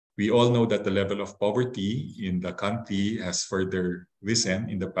We all know that the level of poverty in the country has further risen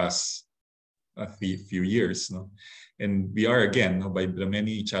in the past few years. No? And we are, again, by the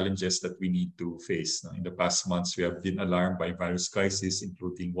many challenges that we need to face. No? In the past months, we have been alarmed by various crises,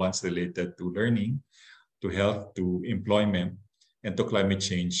 including ones related to learning, to health, to employment, and to climate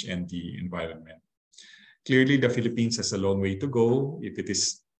change and the environment. Clearly, the Philippines has a long way to go if it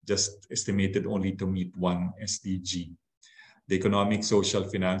is just estimated only to meet one SDG. The economic, social,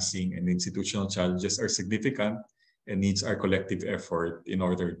 financing, and institutional challenges are significant and needs our collective effort in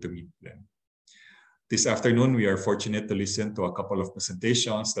order to meet them. This afternoon, we are fortunate to listen to a couple of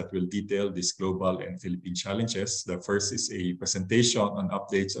presentations that will detail these global and Philippine challenges. The first is a presentation on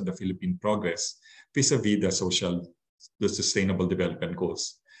updates on the Philippine progress vis-a-vis the Sustainable Development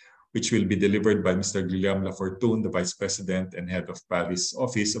Goals, which will be delivered by Mr. Guillaume Lafortune, the Vice President and Head of Paris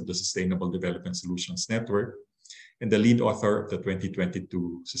Office of the Sustainable Development Solutions Network, and the lead author of the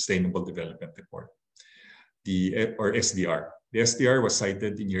 2022 Sustainable Development Report, or SDR. The SDR was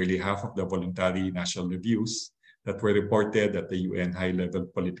cited in nearly half of the voluntary national reviews that were reported at the UN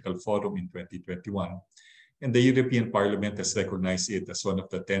High-Level Political Forum in 2021, and the European Parliament has recognized it as one of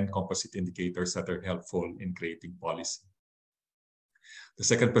the 10 composite indicators that are helpful in creating policy. The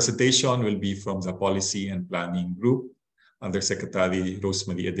second presentation will be from the Policy and Planning Group, Undersecretary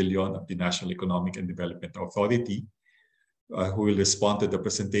Rosemary Edilion of the National Economic and Development Authority, who will respond to the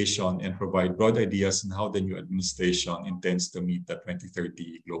presentation and provide broad ideas on how the new administration intends to meet the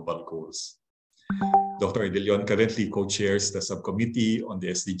 2030 global goals. Dr. Edilion currently co-chairs the subcommittee on the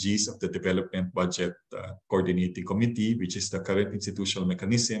SDGs of the Development Budget Coordinating Committee, which is the current institutional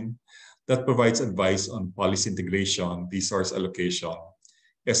mechanism that provides advice on policy integration, resource allocation,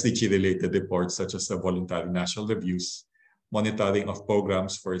 SDG-related reports such as the voluntary national reviews, monitoring of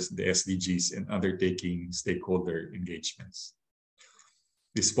programs for the SDGs, and undertaking stakeholder engagements.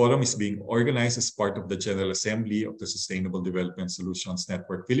 This forum is being organized as part of the General Assembly of the Sustainable Development Solutions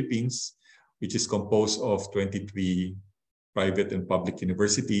Network Philippines, which is composed of 23 private and public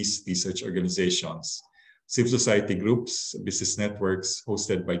universities, research organizations, civil society groups, business networks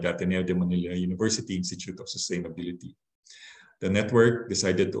hosted by the Ateneo de Manila University Institute of Sustainability. The network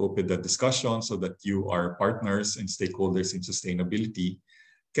decided to open the discussion so that you, our partners and stakeholders in sustainability,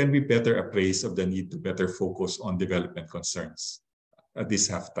 can be better appraised of the need to better focus on development concerns at this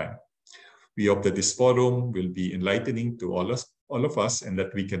halftime. We hope that this forum will be enlightening to all of us and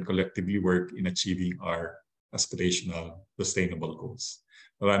that we can collectively work in achieving our aspirational sustainable goals.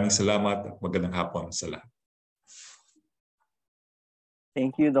 Maraming salamat at magandang hapon sa lahat.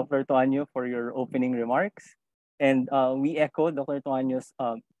 Thank you, Dr. Tuanyo, for your opening remarks. And we echo Dr. Tuanyo's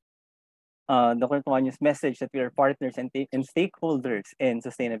message that we are partners and stakeholders in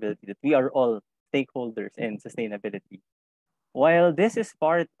sustainability, that we are all stakeholders in sustainability. While this is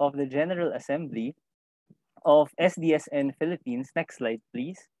part of the General Assembly of SDSN Philippines, next slide,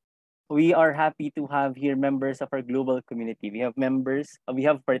 please. We are happy to have here members of our global community. We have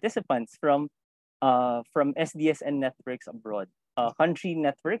participants from SDSN networks abroad, country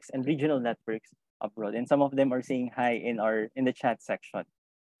networks and regional networks abroad, and some of them are saying hi in the chat section.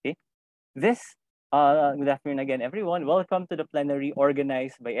 Okay, good afternoon again, everyone. Welcome to the plenary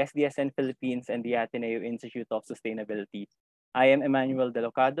organized by SDSN Philippines and the Ateneo Institute of Sustainability. I am Emmanuel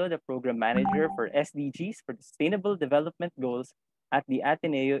Delocado, the program manager for SDGs for the Sustainable Development Goals at the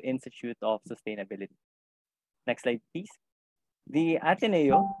Ateneo Institute of Sustainability. Next slide, please. The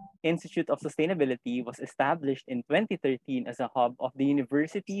Ateneo Institute of Sustainability was established in 2013 as a hub of the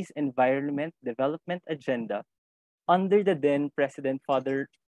university's environment development agenda under the then President Father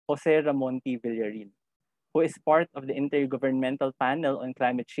Jose Ramon T. Villarin, who is part of the Intergovernmental Panel on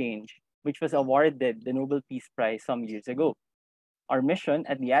Climate Change, which was awarded the Nobel Peace Prize some years ago. Our mission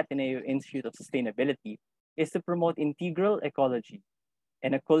at the Ateneo Institute of Sustainability is to promote integral ecology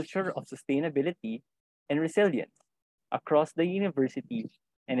and a culture of sustainability and resilience across the university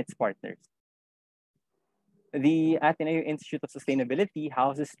and its partners. The Ateneo Institute of Sustainability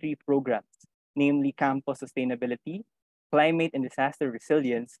houses 3 programs, namely Campus Sustainability, Climate and Disaster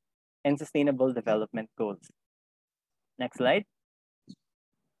Resilience, and Sustainable Development Goals. Next slide.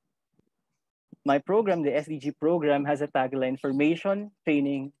 My program, the SDG program, has a tagline, Formation,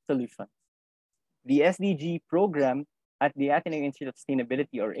 Training, Solutions. The SDG program at the Ateneo Institute of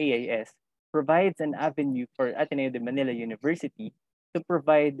Sustainability, or AIS, provides an avenue for Ateneo de Manila University to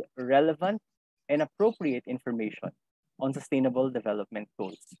provide relevant and appropriate information on sustainable development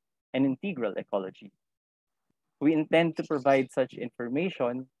goals and integral ecology. We intend to provide such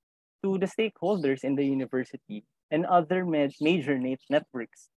information to the stakeholders in the university and other major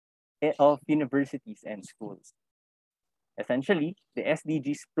networks of universities and schools. Essentially, the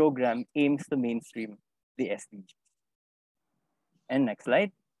SDGs program aims to mainstream the SDGs. And next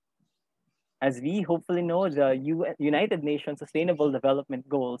slide. As we hopefully know, the United Nations Sustainable Development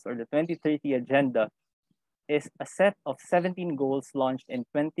Goals, or the 2030 Agenda, is a set of 17 goals launched in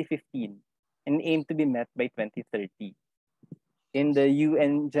 2015 and aim to be met by 2030. In the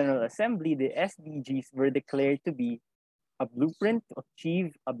UN General Assembly, the SDGs were declared to be a blueprint to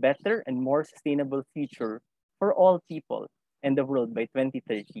achieve a better and more sustainable future for all people and the world by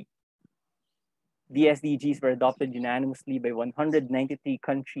 2030. The SDGs were adopted unanimously by 193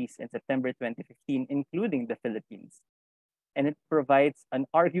 countries in September 2015, including the Philippines. And it provides an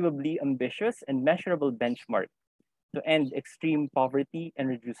arguably ambitious and measurable benchmark to end extreme poverty and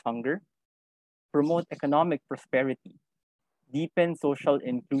reduce hunger, promote economic prosperity, deepen social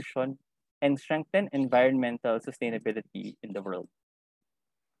inclusion, and strengthen environmental sustainability in the world.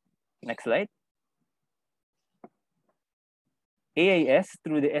 Next slide. AIS,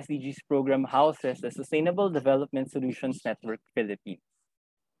 through the SDGs program, houses the Sustainable Development Solutions Network Philippines.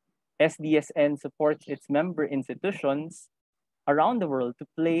 SDSN supports its member institutions around the world to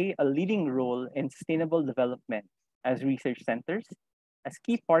play a leading role in sustainable development as research centers, as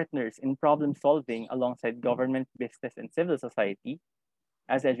key partners in problem solving alongside government, business, and civil society,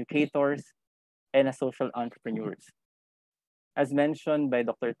 as educators, and as social entrepreneurs. As mentioned by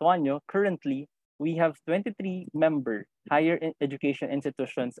Dr. Tuanyo, currently, we have 23 member higher education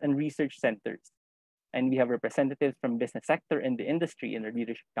institutions and research centers, and we have representatives from business sector and the industry in the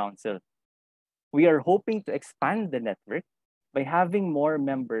Leadership Council. We are hoping to expand the network by having more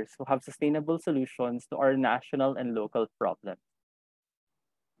members who have sustainable solutions to our national and local problems.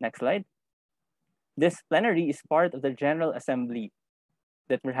 Next slide. This plenary is part of the General Assembly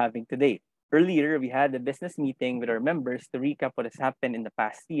that we're having today. Earlier, we had a business meeting with our members to recap what has happened in the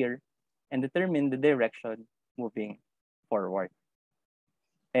past year and determine the direction moving forward.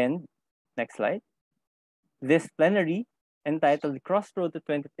 And next slide. This plenary entitled Crossroad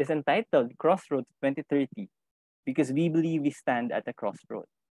is entitled Crossroad to 2030 because we believe we stand at a crossroad.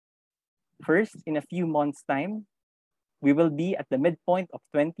 First, in a few months' time, we will be at the midpoint of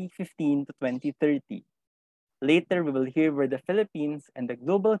 2015 to 2030. Later, we will hear where the Philippines and the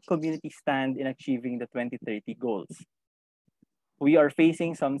global community stand in achieving the 2030 goals. We are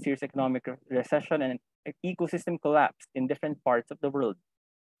facing some serious economic recession and ecosystem collapse in different parts of the world.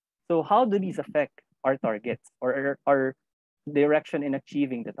 So how do these affect our targets or our direction in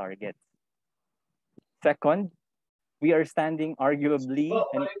achieving the targets? Second, we are standing arguably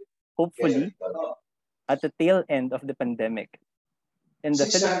and hopefully at the tail end of the pandemic. In the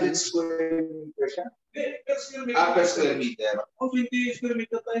Philippines,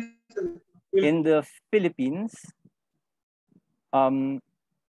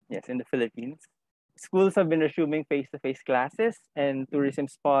 in the Philippines, schools have been resuming face-to-face classes, and tourism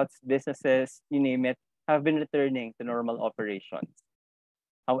spots, businesses, you name it, have been returning to normal operations.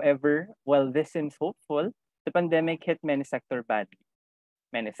 However, while this seems hopeful, the pandemic hit many sectors badly.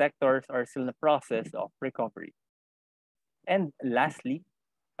 Many sectors are still in the process of recovery. And lastly,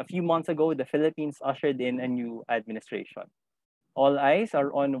 a few months ago, the Philippines ushered in a new administration. All eyes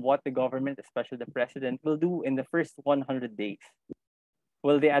are on what the government, especially the president, will do in the first 100 days.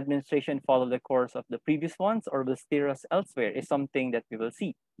 Will the administration follow the course of the previous ones or will steer us elsewhere is something that we will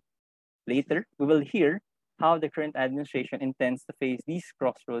see. Later, we will hear how the current administration intends to face these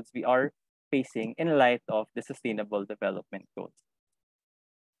crossroads we are facing in light of the Sustainable Development Goals.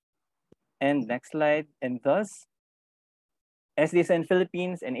 And next slide. And thus, SDSN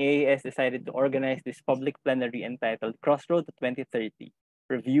Philippines and AAS decided to organize this public plenary entitled Crossroad to 2030,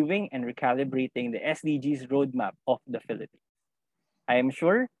 reviewing and recalibrating the SDGs roadmap of the Philippines. I am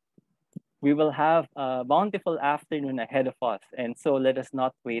sure we will have a bountiful afternoon ahead of us, and so let us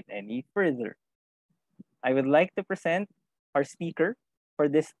not wait any further. I would like to present our speaker for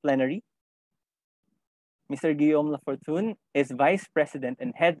this plenary. Mr. Guillaume Lafortune is Vice President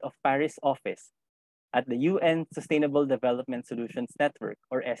and Head of Paris Office at the UN Sustainable Development Solutions Network,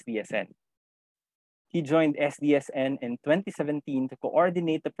 or SDSN. He joined SDSN in 2017 to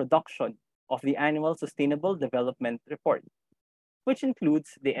coordinate the production of the annual Sustainable Development Report, which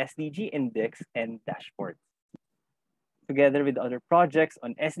includes the SDG Index and dashboard, together with other projects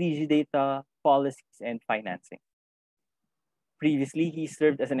on SDG data, policies, and financing. Previously, he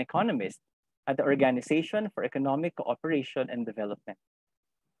served as an economist at the Organization for Economic Cooperation and Development,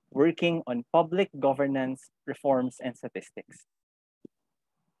 working on public governance, reforms, and statistics.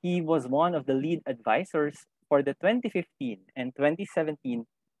 He was one of the lead advisors for the 2015 and 2017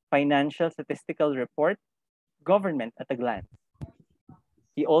 Financial Statistical Report, Government at a Glance.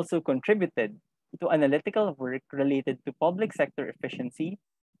 He also contributed to analytical work related to public sector efficiency,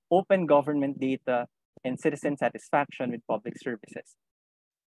 open government data, and citizen satisfaction with public services.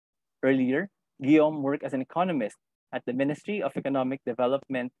 Earlier, Guillaume worked as an economist at the Ministry of Economic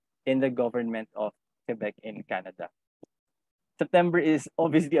Development in the government of Quebec in Canada. September is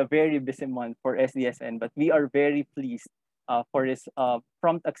obviously a very busy month for SDSN, but we are very pleased for his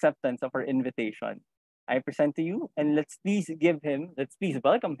prompt acceptance of our invitation. I present to you, and let's please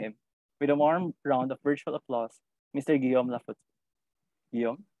welcome him with a warm round of virtual applause, Mr. Guillaume Lafut.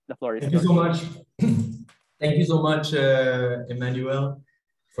 Guillaume, the floor is yours. Thank you so much. Thank you so much, Emmanuel,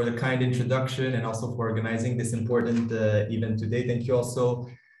 for the kind introduction and also for organizing this important event today. Thank you also,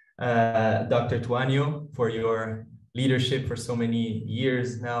 Dr. Tuanyo, for your leadership for so many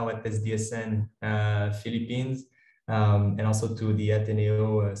years now at SDSN Philippines, and also to the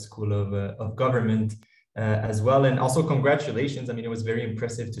Ateneo School of Government as well. And also congratulations. I mean, it was very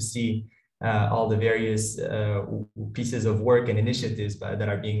impressive to see all the various pieces of work and initiatives that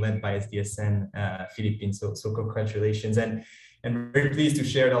are being led by SDSN Philippines. So congratulations. And I'm very pleased to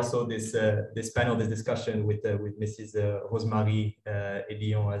share also this panel, this discussion with Mrs. Rosemarie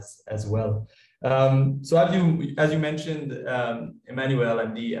Elion as well. So as you mentioned, Emmanuel,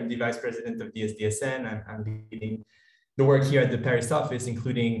 I'm the Vice President of the SDSN. I'm leading the work here at the Paris office,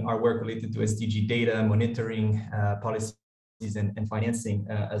 including our work related to SDG data, monitoring, policies, and financing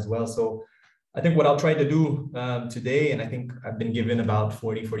as well. So I think what I'll try to do today, and I think I've been given about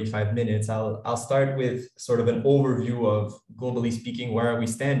 45 minutes, I'll start with sort of an overview of, globally speaking, where are we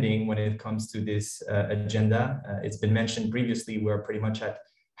standing when it comes to this agenda. It's been mentioned previously, we're pretty much at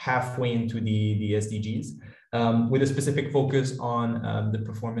halfway into the SDGs, with a specific focus on the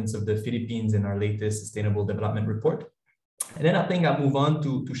performance of the Philippines in our latest Sustainable Development Report. And then I think I'll move on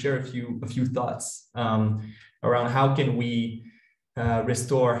to share a few thoughts around how can we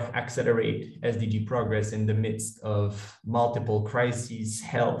restore, accelerate SDG progress in the midst of multiple crises,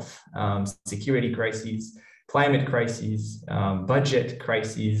 health, security crises, climate crises, budget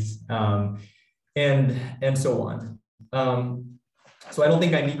crises, and so on. So I don't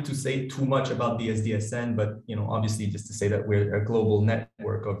think I need to say too much about the SDSN, but obviously just to say that we're a global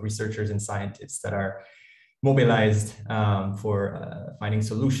network of researchers and scientists that are mobilized for finding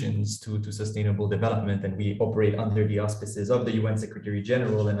solutions to sustainable development. And we operate under the auspices of the UN Secretary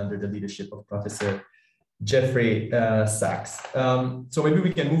General and under the leadership of Professor Jeffrey Sachs. So maybe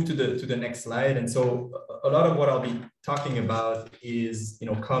we can move to the next slide. And so a lot of what I'll be talking about is,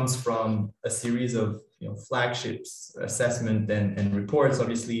 comes from a series of, flagships, assessment and reports.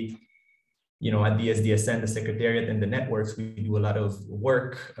 Obviously, at the SDSN, the Secretariat and the networks, we do a lot of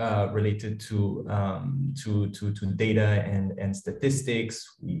work related to data and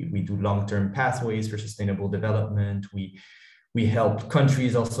statistics. We do long-term pathways for sustainable development. We help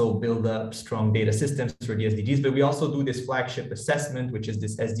countries also build up strong data systems for the SDGs, but we also do this flagship assessment, which is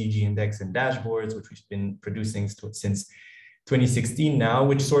this SDG index and dashboards, which we've been producing since 2016 now,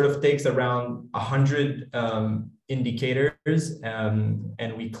 which sort of takes around 100 indicators,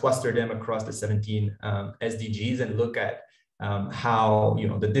 and we cluster them across the 17 SDGs and look at how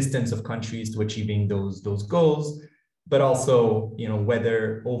the distance of countries to achieving those goals, but also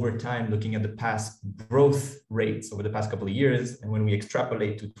whether over time, looking at the past growth rates over the past couple of years, and when we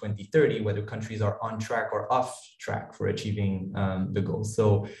extrapolate to 2030, whether countries are on track or off track for achieving the goals.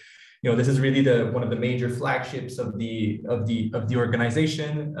 So this is really one of the major flagships of the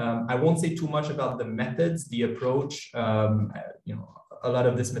organization. I won't say too much about the methods, the approach. A lot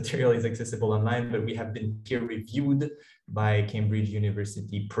of this material is accessible online, but we have been peer reviewed by Cambridge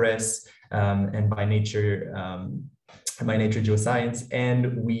University Press and by Nature Geoscience,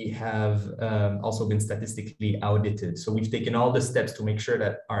 and we have also been statistically audited. So we've taken all the steps to make sure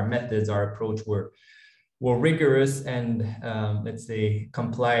that our methods, our approach were rigorous and let's say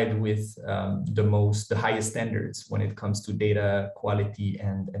complied with the highest standards when it comes to data quality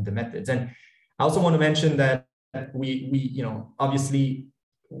and the methods. And I also want to mention that we obviously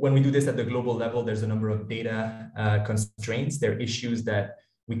when we do this at the global level, there's a number of data constraints. There are issues that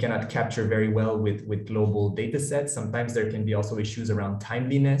we cannot capture very well with global data sets. Sometimes there can be also issues around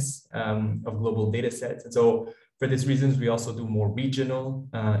timeliness of global data sets. And so for these reasons, we also do more regional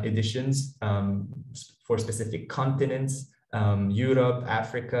editions for specific continents, Europe,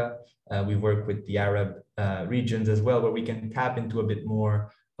 Africa. We work with the Arab regions as well, where we can tap into a bit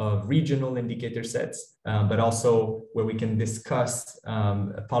more of regional indicator sets, but also where we can discuss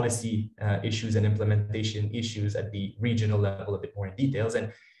policy issues and implementation issues at the regional level a bit more in details.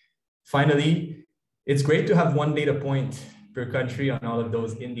 And finally, it's great to have one data point per country on all of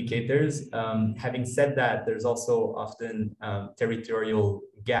those indicators. Having said that, there's also often territorial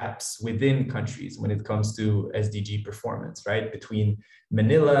gaps within countries when it comes to SDG performance, right? Between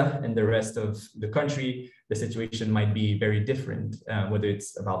Manila and the rest of the country, the situation might be very different, whether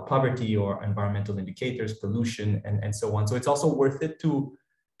it's about poverty or environmental indicators, pollution, and so on. So it's also worth it to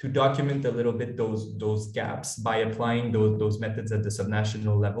document a little bit those gaps by applying those methods at the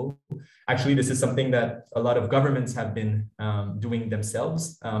subnational level. Actually, this is something that a lot of governments have been doing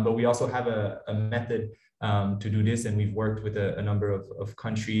themselves, but we also have a method to do this, and we've worked with a number of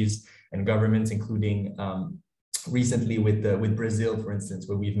countries and governments, including recently with Brazil, for instance,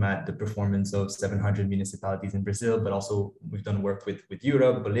 where we've mapped the performance of 700 municipalities in Brazil, but also we've done work with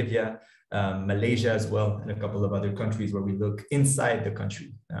Europe, Bolivia, Malaysia as well, and a couple of other countries where we look inside the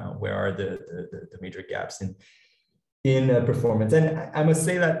country, where are the major gaps in performance. And I must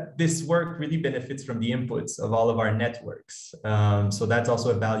say that this work really benefits from the inputs of all of our networks. So that's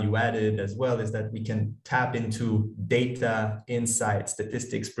also a value added as well, is that we can tap into data, insights,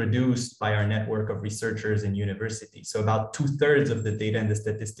 statistics produced by our network of researchers and universities. So about 2/3 of the data and the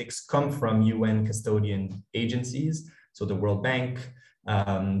statistics come from UN custodian agencies. So the World Bank,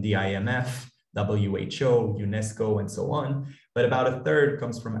 the IMF, WHO, UNESCO, and so on. But about 1/3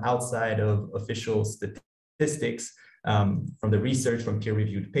 comes from outside of official statistics, from the research, from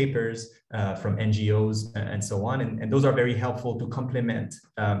peer-reviewed papers, from NGOs, and so on. And those are very helpful to complement,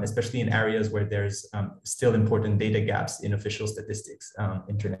 especially in areas where there's still important data gaps in official statistics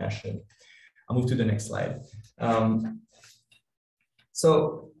internationally. I'll move to the next slide. So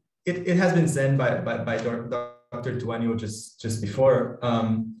it has been said by Dr. Tuanyo just before,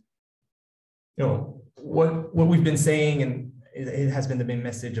 what we've been saying, and it has been the main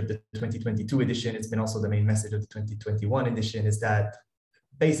message of the 2022 edition, it's been also the main message of the 2021 edition, is that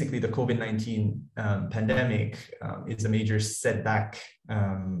basically the COVID-19 pandemic is a major setback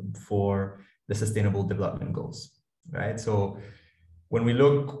for the Sustainable Development Goals, right? So when we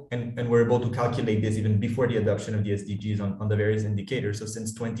look, and we're able to calculate this even before the adoption of the SDGs on the various indicators. So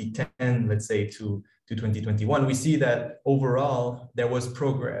since 2010, let's say, to 2021, we see that overall there was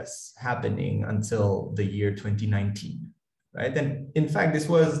progress happening until the year 2019, right? And in fact, this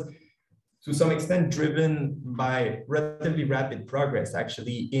was to some extent driven by relatively rapid progress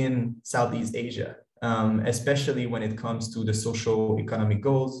actually in Southeast Asia, especially when it comes to the socio-economic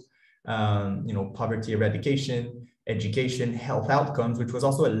goals, poverty eradication, education, health outcomes, which was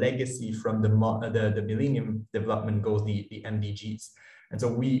also a legacy from the Millennium Development Goals, the MDGs. And so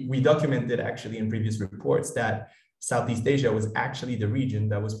we documented actually in previous reports that Southeast Asia was actually the region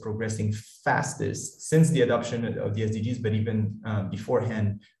that was progressing fastest since the adoption of the SDGs, but even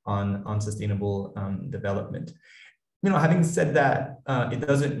beforehand on sustainable development. Having said that, it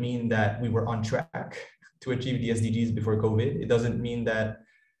doesn't mean that we were on track to achieve the SDGs before COVID. It doesn't mean that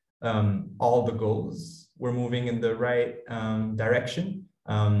all the goals were moving in the right direction.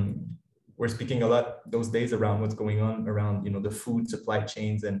 We're speaking a lot those days around what's going on around the food supply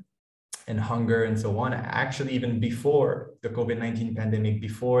chains and hunger and so on. Actually, even before the COVID-19 pandemic,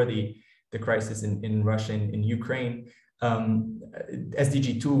 before the crisis in Russia and in Ukraine,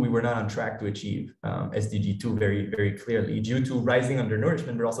 SDG 2, we were not on track to achieve SDG 2 very, very clearly due to rising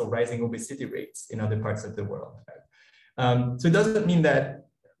undernourishment, but also rising obesity rates in other parts of the world. So it doesn't mean that,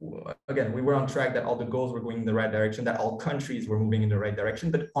 again, we were on track, that all the goals were going in the right direction, that all countries were moving in the right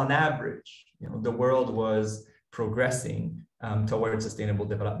direction, but on average, the world was progressing towards sustainable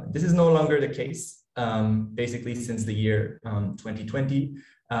development. This is no longer the case, basically since the year 2020.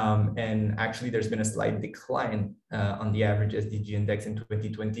 And actually, there's been a slight decline on the average SDG index in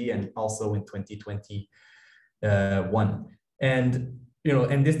 2020 and also in 2021. And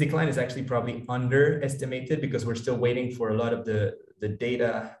this decline is actually probably underestimated because we're still waiting for a lot of the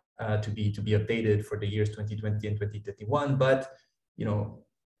data to be updated for the years 2020 and 2021. But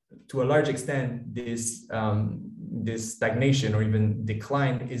to a large extent, this stagnation or even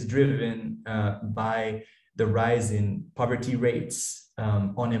decline is driven by the rise in poverty rates,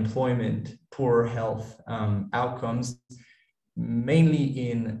 unemployment, poor health outcomes, mainly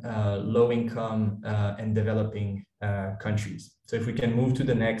in low-income and developing countries. So if we can move to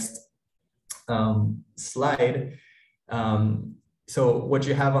the next slide. So what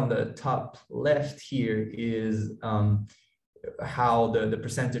you have on the top left here is how the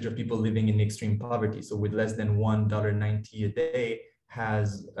percentage of people living in extreme poverty, so with less than $1.90 a day,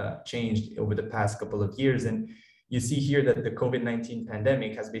 has changed over the past couple of years. And you see here that the COVID-19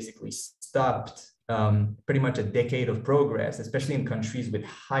 pandemic has basically stopped pretty much a decade of progress, especially in countries with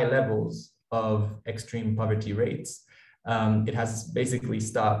high levels of extreme poverty rates. It has basically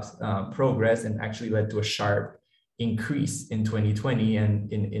stopped progress and actually led to a sharp increase in 2020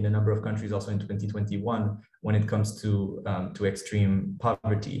 and in a number of countries also in 2021 when it comes to extreme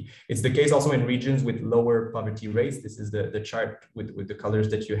poverty. It's the case also in regions with lower poverty rates. This is the chart with the colors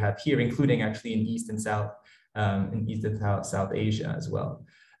that you have here, including actually in East and South Asia as well.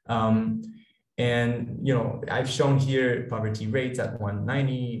 And I've shown here poverty rates at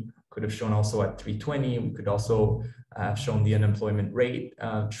 190, could have shown also at 320. We could also have shown the unemployment rate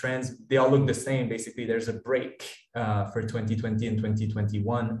trends. They all look the same. Basically, there's a break for 2020 and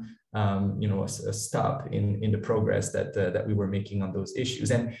 2021, a stop in the progress that we were making on those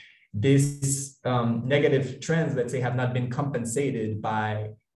issues. And these negative trends, let's say, have not been compensated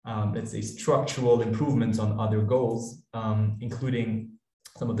by, let's say, structural improvements on other goals, including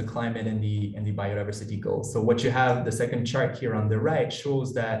some of the climate and the biodiversity goals. So what you have, the second chart here on the right,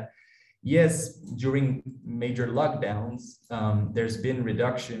 shows that yes, during major lockdowns, there's been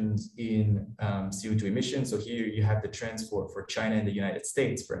reductions in CO2 emissions. So here you have the trends for China and the United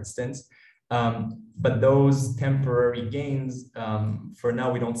States, for instance. But those temporary gains, for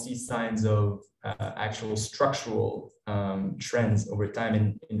now, we don't see signs of actual structural trends over time.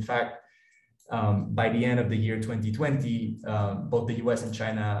 And in fact, by the end of the year 2020, both the US and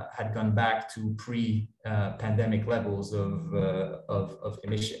China had gone back to pre-pandemic levels of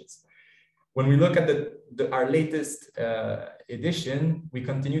emissions. When we look at our latest edition, we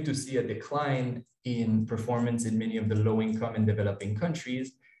continue to see a decline in performance in many of the low-income and developing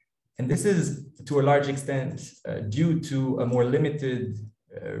countries. And this is to a large extent due to a more limited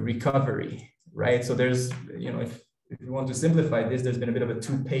recovery, right? So there's, if you want to simplify this, there's been a bit of a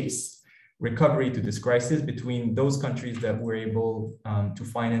two-pace recovery to this crisis between those countries that were able to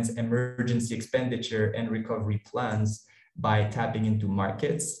finance emergency expenditure and recovery plans by tapping into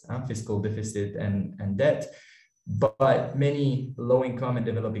markets, fiscal deficit and debt. But many low-income and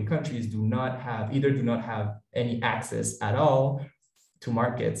developing countries do not have any access at all to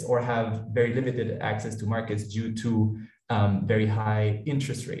markets, or have very limited access to markets due to very high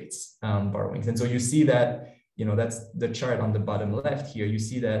interest rates borrowings. And so you see that, that's the chart on the bottom left here. You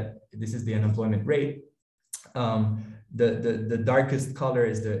see that this is the unemployment rate. The darkest color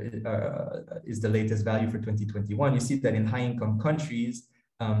is the latest value for 2021. You see that in high-income countries,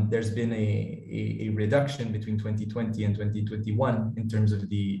 there's been a reduction between 2020 and 2021 in terms of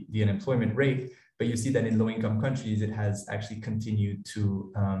the unemployment rate. But you see that in low-income countries, it has actually continued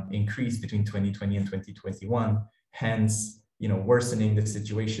to increase between 2020 and 2021, hence, worsening the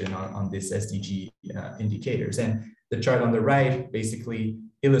situation on this SDG indicators. And the chart on the right basically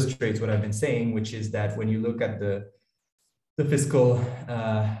illustrates what I've been saying, which is that when you look at the fiscal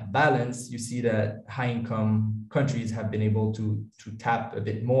balance, you see that high-income countries have been able to tap a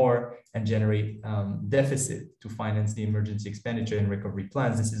bit more and generate deficit to finance the emergency expenditure and recovery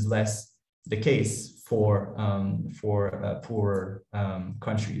plans. This is less the case for poorer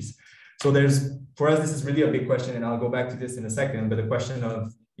countries. So for us, this is really a big question, and I'll go back to this in a second, but the question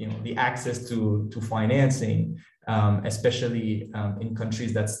of the access to financing, especially in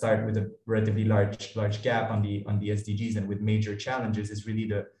countries that start with a relatively large gap on the SDGs and with major challenges, is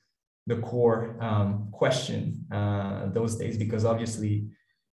really the core question those days, because obviously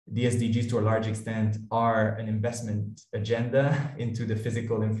the SDGs to a large extent are an investment agenda into the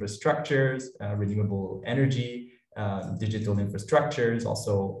physical infrastructures, renewable energy, digital infrastructures,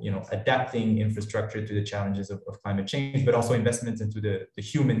 also adapting infrastructure to the challenges of climate change, but also investments into the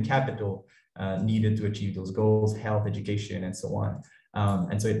human capital needed to achieve those goals, health, education, and so on.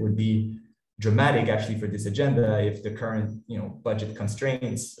 And so it would be dramatic actually for this agenda if the current budget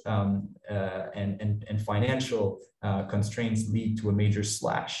constraints and financial constraints lead to a major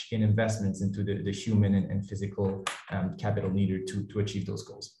slash in investments into the human and physical capital needed to achieve those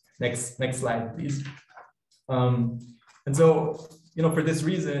goals. Next slide, please. And so, for this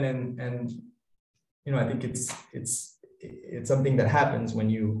reason, and I think it's something that happens when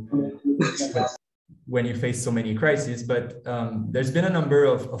you face so many crises. But there's been a number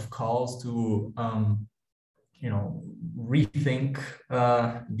of calls to rethink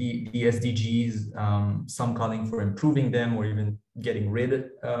the SDGs. Some calling for improving them or even getting rid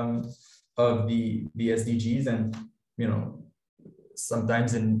of the SDGs, and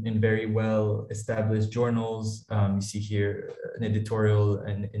sometimes in very well established journals. You see here an editorial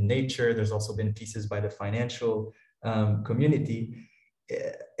in Nature. There's also been pieces by the financial community.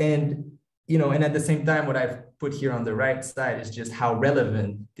 And at the same time, what I've put here on the right side is just how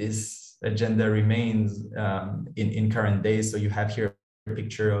relevant this agenda remains in current days. So you have here a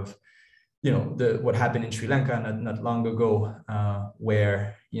picture of what happened in Sri Lanka not long ago,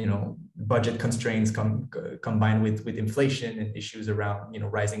 where budget constraints combined with inflation and issues around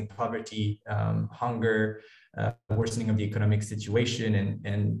rising poverty, hunger, worsening of the economic situation,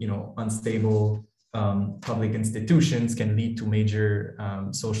 and unstable public institutions can lead to major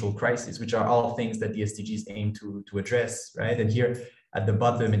social crises, which are all things that the SDGs aim to address, right? And here at the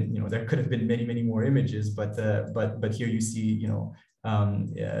bottom, and there could have been many more images, but here you see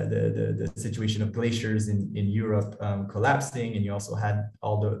the situation of glaciers in Europe collapsing, and you also had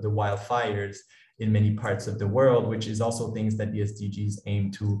all the wildfires in many parts of the world, which is also things that the SDGs aim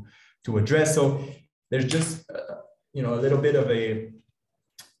to address. So there's just a little bit of a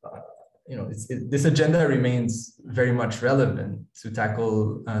this agenda remains very much relevant to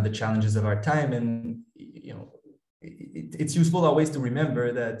tackle the challenges of our time, and it's useful always to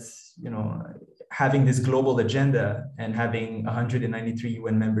remember that having this global agenda and having 193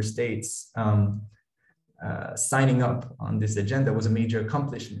 UN member states signing up on this agenda was a major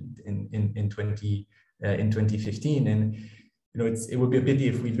accomplishment in 2015, and it would be a pity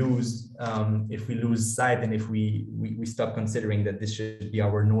if we lose sight, and if we stop considering that this should be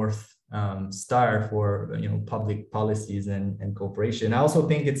our North Star for public policies and cooperation. I also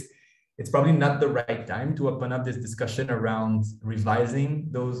think it's probably not the right time to open up this discussion around revising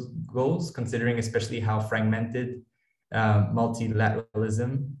those goals, considering especially how fragmented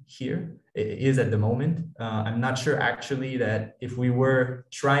multilateralism here is at the moment. I'm not sure actually that if we were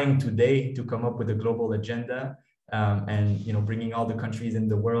trying today to come up with a global agenda and bringing all the countries in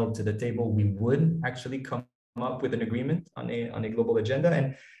the world to the table, we would actually come up with an agreement on a global agenda.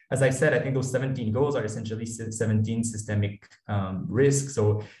 And as I said, I think those 17 goals are essentially 17 systemic risks.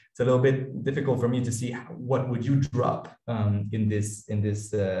 So it's a little bit difficult for me to see what would you drop in this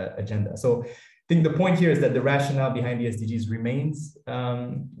agenda. So I think the point here is that the rationale behind the SDGs remains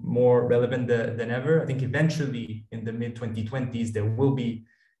more relevant than ever. I think eventually in the mid-2020s, there will be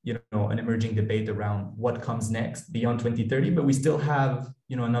an emerging debate around what comes next beyond 2030, but we still have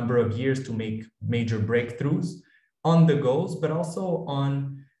a number of years to make major breakthroughs on the goals, but also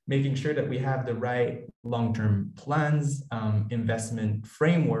on making sure that we have the right long-term plans, investment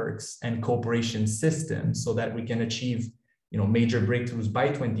frameworks, and cooperation systems so that we can achieve major breakthroughs by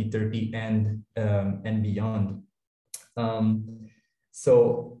 2030 and beyond.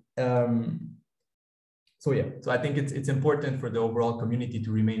 So I think it's important for the overall community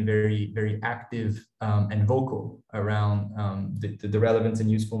to remain very, very active and vocal around the relevance and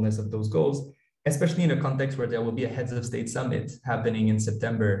usefulness of those goals, especially in a context where there will be a heads of state summit happening in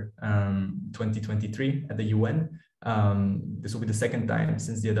September 2023 at the UN. This will be the second time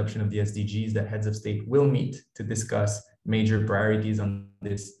since the adoption of the SDGs that heads of state will meet to discuss major priorities on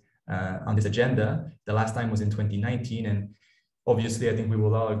this agenda. The last time was in 2019, and obviously, I think we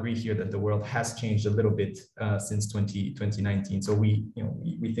will all agree here that the world has changed a little bit since 2019. So we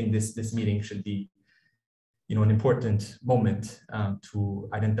think this meeting should be an important moment to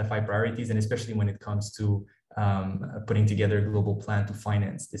identify priorities, and especially when it comes to putting together a global plan to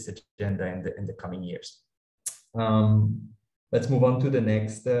finance this agenda in the coming years. Let's move on to the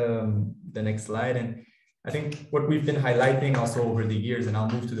next slide. And I think what we've been highlighting also over the years, and I'll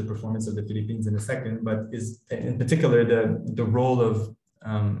move to the performance of the Philippines in a second, but is in particular the role of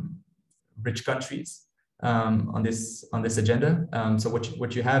rich countries on this agenda. So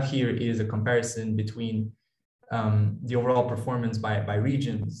what you have here is a comparison between the overall performance by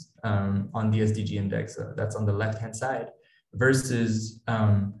regions on the SDG index, that's on the left-hand side, versus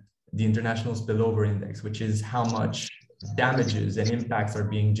the international spillover index, which is how much damages and impacts are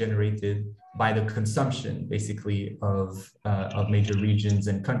being generated by the consumption, basically, of major regions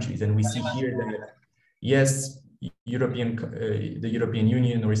and countries. And we see here that, yes, the European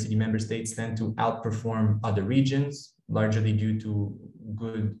Union or OECD member states tend to outperform other regions, largely due to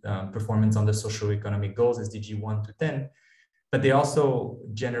good performance on the socioeconomic goals, SDG 1 to 10, but they also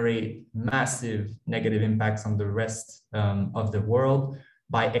generate massive negative impacts on the rest of the world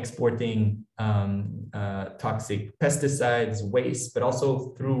by exporting toxic pesticides, waste, but also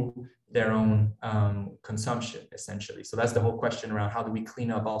through their own consumption, essentially. So that's the whole question around how do we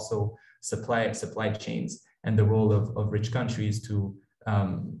clean up also supply chains and the role of rich countries to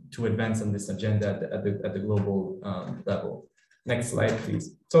advance on this agenda at the global level. Next slide,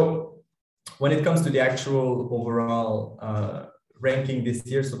 please. So when it comes to the actual overall ranking this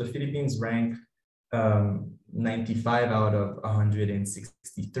year, so the Philippines rank 95 out of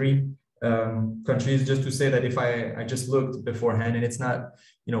 163 countries. Just to say that if I just looked beforehand, and it's not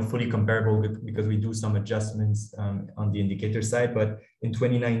fully comparable because we do some adjustments on the indicator side, but in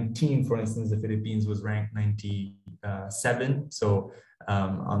 2019, for instance, the Philippines was ranked 97. So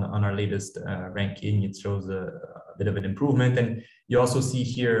on our latest ranking, it shows a bit of an improvement. And you also see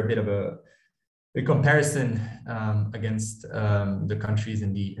here a bit of a comparison against the countries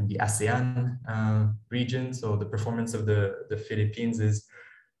in the ASEAN region. So the performance of the Philippines is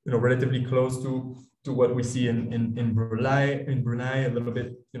relatively close to what we see in Brunei, a little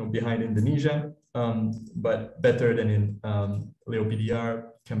bit behind Indonesia, but better than in LeoPDR,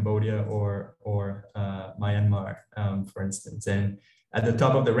 Cambodia, or Myanmar, for instance. And at the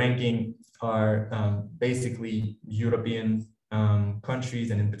top of the ranking are basically European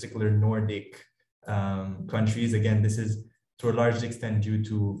countries, and in particular Nordic countries. Again, this is to a large extent due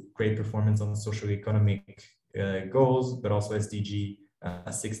to great performance on socio-economic goals, but also SDG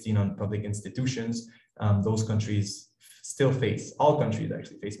 16 on public institutions. Those countries still face, all countries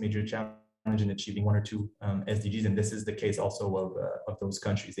actually face major challenge in achieving one or two SDGs, and this is the case also of those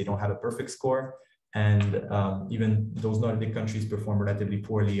countries. They don't have a perfect score, and even those Nordic countries perform relatively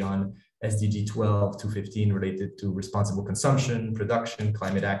poorly on SDG 12 to 15 related to responsible consumption, production,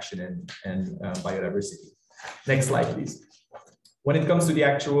 climate action, and biodiversity. Next slide, please. When it comes to the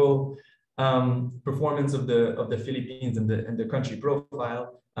actual performance of the Philippines and the country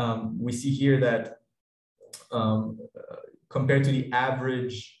profile, we see here that compared to the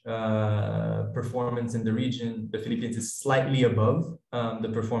average performance in the region, the Philippines is slightly above the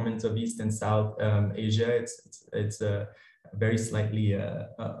performance of East and South Asia. It's very slightly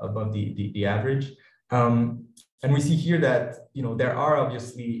above the average. And we see here that there are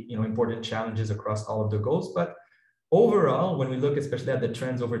obviously important challenges across all of the goals, but overall, when we look especially at the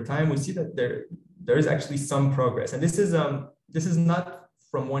trends over time, we see that there is actually some progress. And this is not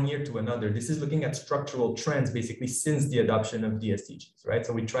from one year to another. This is looking at structural trends basically since the adoption of the SDGs, right?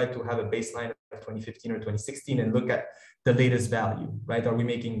 So we try to have a baseline of 2015 or 2016 and look at the latest value, right? Are we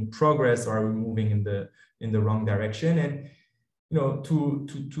making progress, or are we moving in the wrong direction? And to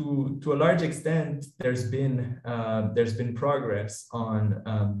a large extent, there's been progress on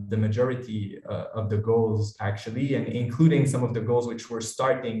the majority of the goals actually, and including some of the goals which were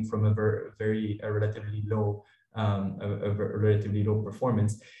starting from a relatively low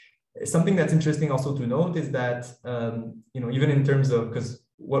performance. Something that's interesting also to note is that even in terms of, because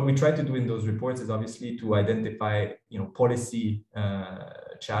what we try to do in those reports is obviously to identify policy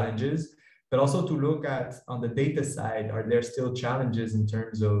challenges, but also to look at, on the data side, are there still challenges in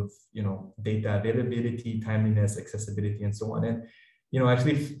terms of data availability, timeliness, accessibility, and so on. And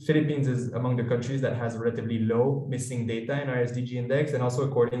actually Philippines is among the countries that has relatively low missing data in our SDG index, and also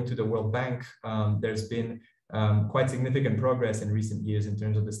according to the World Bank, there's been quite significant progress in recent years in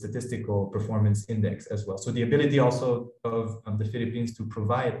terms of the statistical performance index as well. So the ability also of the Philippines to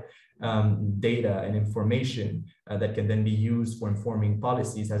provide data and information that can then be used for informing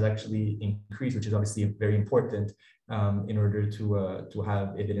policies has actually increased, which is obviously very important in order to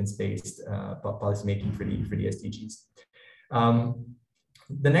have evidence-based policymaking for the SDGs.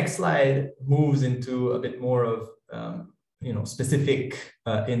 The next slide moves into a bit more of specific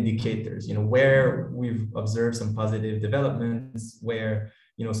indicators, where we've observed some positive developments, where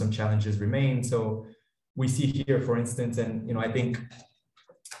some challenges remain. So we see here, for instance, and I think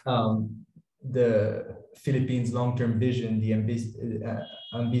the Philippines long-term vision, the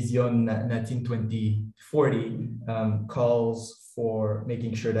Ambición Natin 2040, calls for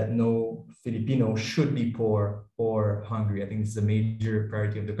making sure that no Filipino should be poor or hungry. I think this is a major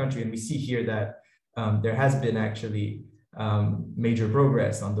priority of the country, and we see here that there has been actually major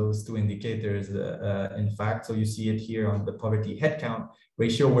progress on those two indicators. In fact, so you see it here on the poverty headcount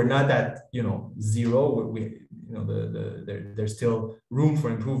ratio. We're not at zero. There's still room for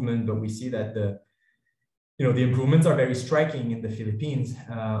improvement, but we see that the improvements are very striking in the Philippines.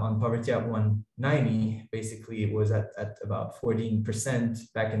 On poverty at 190, basically it was at about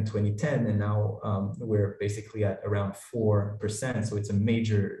 14% back in 2010, and now we're basically at around 4%. So it's a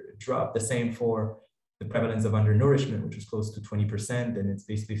major drop. The same for the prevalence of undernourishment, which was close to 20%, and it's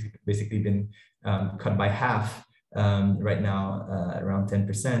basically been cut by half right now, around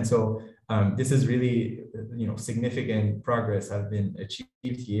 10%. So this is really, significant progress have been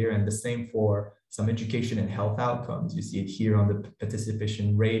achieved here, and the same for some education and health outcomes. You see it here on the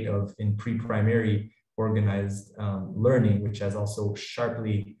participation rate in pre-primary organized learning, which has also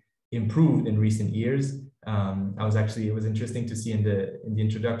sharply improved in recent years. It was interesting to see in the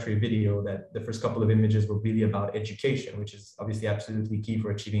introductory video that the first couple of images were really about education, which is obviously absolutely key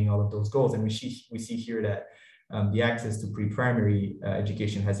for achieving all of those goals. And we see here that the access to pre-primary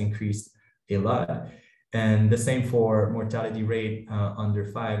education has increased a lot. And the same for mortality rate under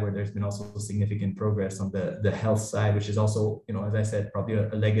 5, where there's been also significant progress on the health side, which is also, as I said, probably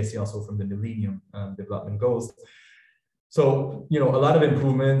a legacy also from the Millennium Development Goals. So, a lot of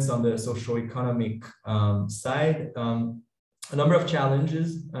improvements on the socioeconomic side. A number of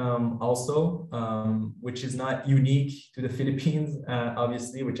challenges also, which is not unique to the Philippines,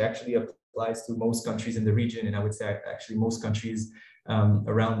 obviously, which actually applies to most countries in the region, and I would say actually most countries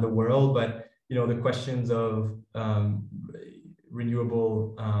around the world. But the questions of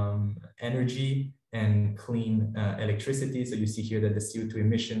renewable energy and clean electricity. So you see here that the CO2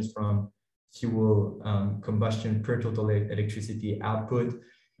 emissions from fuel combustion per total electricity output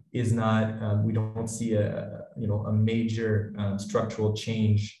is not, we don't see a major structural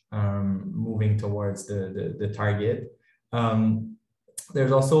change moving towards the target.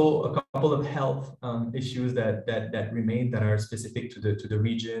 There's also a couple of health issues that remain, that are specific to the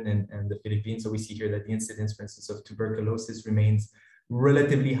region and the Philippines. So we see here that the incidence, for instance, of tuberculosis remains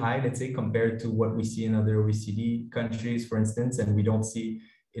relatively high, let's say, compared to what we see in other OECD countries, for instance, and we don't see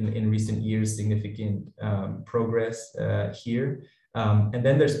in recent years significant progress here. And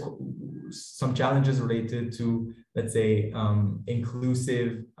then there's some challenges related to, let's say,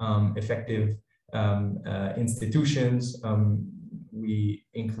 inclusive, effective institutions. We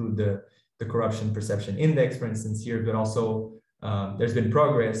include the corruption perception index, for instance, here, but also there's been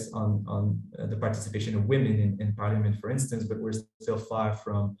progress on the participation of women in parliament, for instance, but we're still far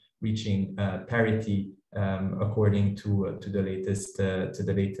from reaching parity according to the latest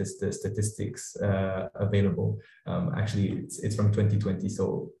statistics available. Actually, it's from 2020,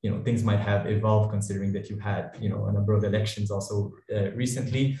 so things might have evolved considering that you had a number of elections also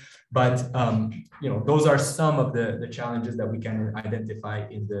recently. But those are some of the challenges that we can identify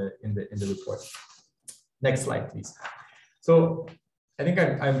in the report. Next slide, please. So I think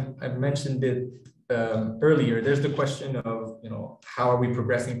I've mentioned it earlier. There's the question of how are we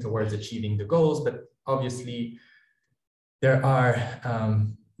progressing towards achieving the goals, but obviously there are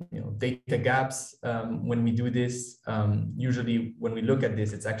data gaps when we do this. Usually when we look at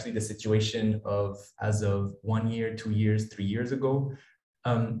this, it's actually the situation of as of 1 year, 2 years, 3 years ago.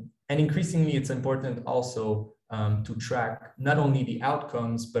 And increasingly, it's important also to track not only the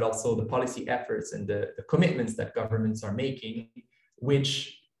outcomes, but also the policy efforts and the commitments that governments are making,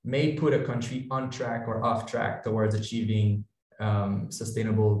 which may put a country on track or off track towards achieving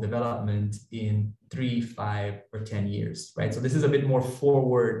sustainable development in 3, 5, or 10 years, right? So this is a bit more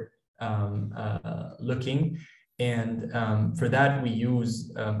forward looking. And for that, we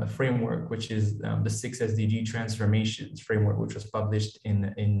use a framework, which is the 6 SDG transformations framework, which was published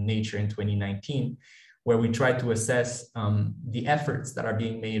in Nature in 2019, where we try to assess the efforts that are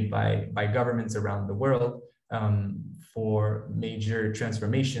being made by governments around the world for major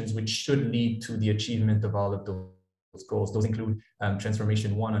transformations, which should lead to the achievement of all of those goals. Those include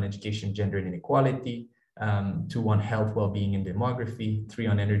transformation 1 on education, gender, and inequality, 2 on health, well-being, and demography, 3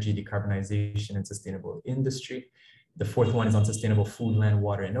 on energy, decarbonization, and sustainable industry. The 4th one is on sustainable food, land,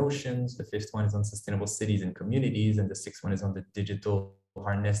 water, and oceans. The 5th one is on sustainable cities and communities. And the 6th one is on the digital,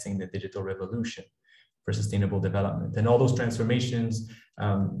 harnessing the digital revolution for sustainable development. And all those transformations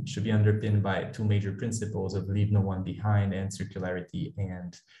should be underpinned by 2 major principles of leave no one behind and circularity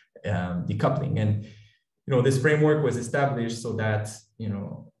and decoupling. And this framework was established so that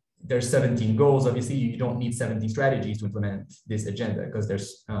there's 17 goals. Obviously, you don't need 17 strategies to implement this agenda because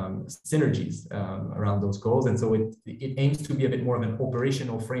there's synergies around those goals. And so it aims to be a bit more of an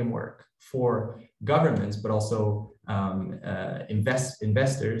operational framework for governments, but also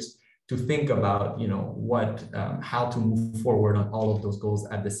investors to think about, how to move forward on all of those goals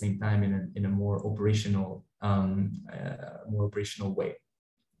at the same time in a more operational way.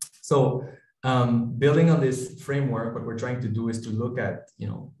 So building on this framework, what we're trying to do is to look at,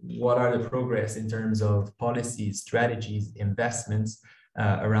 what are the progress in terms of policies, strategies, investments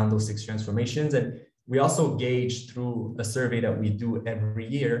around those 6 transformations. And we also gauge through a survey that we do every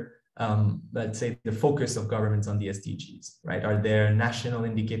year, let's say the focus of governments on the SDGs, right? Are there national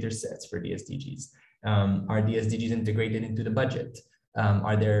indicator sets for the SDGs? Are the SDGs integrated into the budget?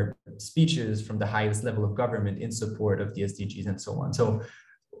 Are there speeches from the highest level of government in support of the SDGs and so on? So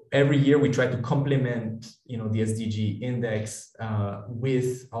every year we try to complement, the SDG index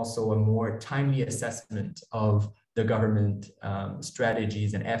with also a more timely assessment of the government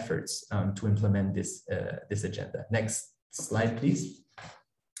strategies and efforts to implement this agenda. Next slide, please.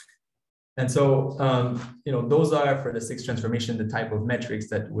 And so, those are for the 6 transformation, the type of metrics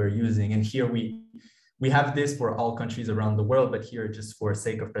that we're using. And here we We have this for all countries around the world, but here, just for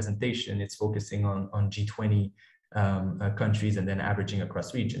sake of presentation, it's focusing on G20 countries and then averaging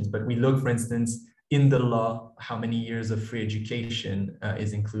across regions. But we look, for instance, in the law, how many years of free education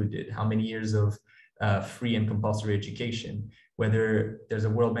is included, how many years of free and compulsory education, whether there's a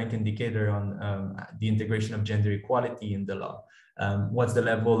World Bank indicator on the integration of gender equality in the law, what's the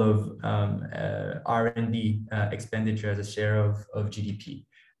level of R&D expenditure as a share of GDP.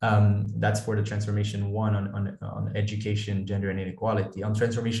 That's for the transformation 1 on education, gender and inequality. On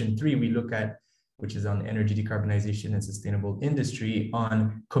transformation 3, we look at, which is on energy decarbonization and sustainable industry,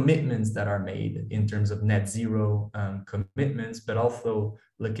 on commitments that are made in terms of net zero commitments, but also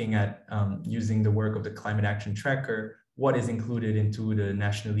looking at using the work of the climate action tracker, what is included into the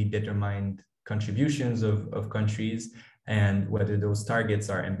nationally determined contributions of countries, and whether those targets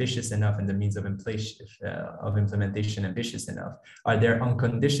are ambitious enough and the means of implementation ambitious enough. Are there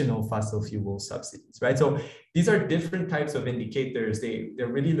unconditional fossil fuel subsidies, right? So these are different types of indicators. They're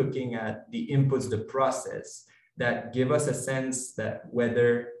really looking at the inputs, the process, that give us a sense that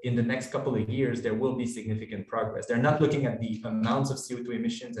whether in the next couple of years there will be significant progress. They're not looking at the amounts of CO2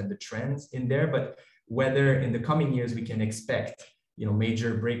 emissions and the trends in there, but whether in the coming years we can expect, you know,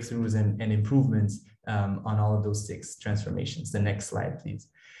 major breakthroughs and improvements on all of those 6 transformations. The next slide, please.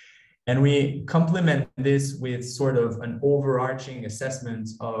 And we complement this with sort of an overarching assessment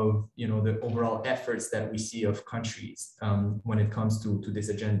of, you know, the overall efforts that we see of countries when it comes to this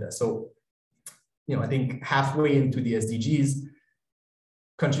agenda. So, you know, I think halfway into the SDGs,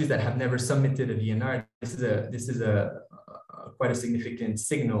 countries that have never submitted a VNR, this is a quite a significant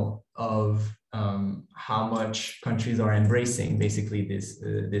signal of how much countries are embracing basically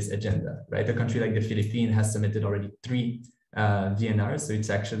this agenda, right? A country like the Philippines has submitted already 3 VNRs, so it's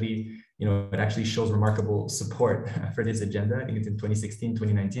actually, you know, it actually shows remarkable support for this agenda. I think it's in 2016,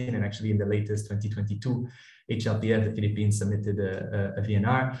 2019, and actually in the latest 2022 HLPF, the Philippines submitted a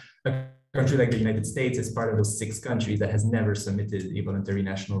VNR. A country like the United States is part of those 6 countries that has never submitted a voluntary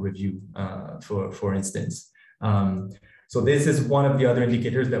national review, for instance. So this is one of the other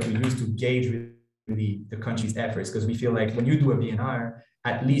indicators that we use to gauge really the country's efforts, because we feel like when you do a VNR,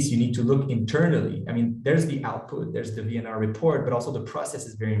 at least you need to look internally. I mean, there's the output, there's the VNR report, but also the process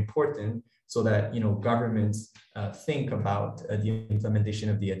is very important so that, you know, governments think about the implementation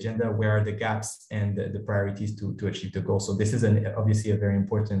of the agenda, where are the gaps and the priorities to achieve the goal. So this is obviously a very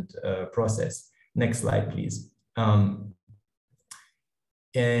important process. Next slide, please.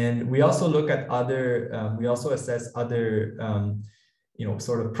 And we also look at other, we also assess other, you know,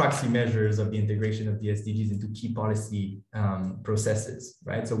 sort of proxy measures of the integration of the SDGs into key policy processes,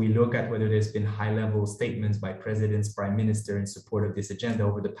 right? So we look at whether there's been high-level statements by presidents, prime minister in support of this agenda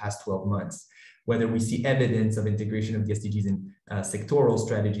over the past 12 months, whether we see evidence of integration of the SDGs in sectoral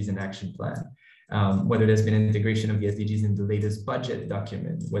strategies and action plan, whether there's been integration of the SDGs in the latest budget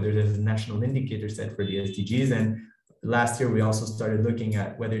document, whether there's a national indicator set for the SDGs. And last year, we also started looking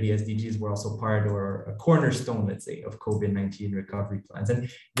at whether the SDGs were also part or a cornerstone, let's say, of COVID-19 recovery plans. And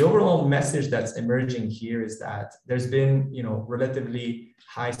the overall message that's emerging here is that there's been, you know, relatively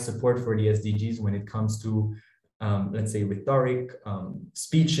high support for the SDGs when it comes to, let's say, rhetoric,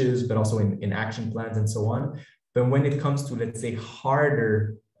 speeches, but also in action plans and so on. But when it comes to, let's say,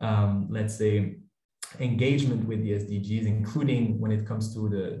 harder, let's say, engagement with the SDGs, including when it comes to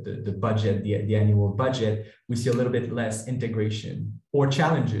the budget, the annual budget, we see a little bit less integration or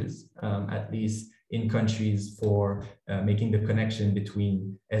challenges, at least in countries, for making the connection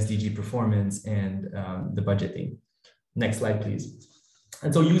between SDG performance and the budgeting. Next slide, please.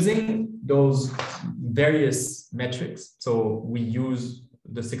 And so using those various metrics, so we use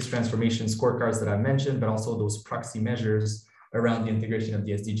the 6 transformation scorecards that I mentioned, but also those proxy measures around the integration of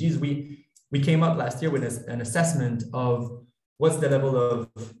the SDGs, we came up last year with an assessment of what's the level of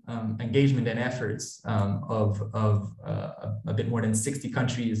engagement and efforts of a bit more than 60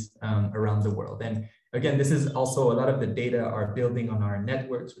 countries around the world. And again, this is also a lot of the data are building on our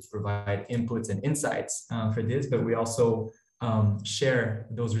networks, which provide inputs and insights for this, but we also share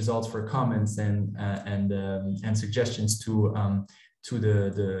those results for comments and suggestions to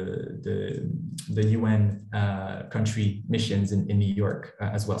the UN country missions in New York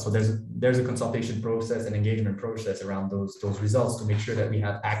as well. So there's a consultation process and engagement process around those results to make sure that we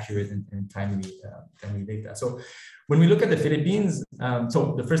have accurate and timely data. So when we look at the Philippines,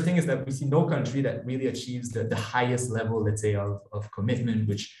 so the first thing is that we see no country that really achieves the highest level, let's say, of commitment,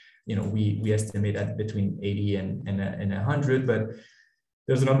 which, you know, we estimate at between 80 and 100, but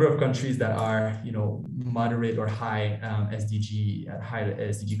there's a number of countries that are, you know, moderate or high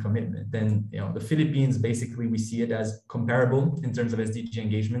SDG commitment. Then, you know, the Philippines, basically, we see it as comparable in terms of SDG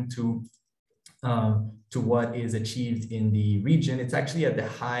engagement to to what is achieved in the region. It's actually at the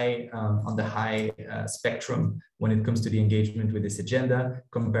high, on the high spectrum when it comes to the engagement with this agenda,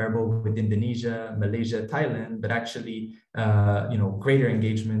 comparable with Indonesia, Malaysia, Thailand, but actually, greater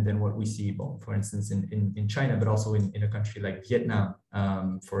engagement than what we see, for instance, in China, but also in a country like Vietnam,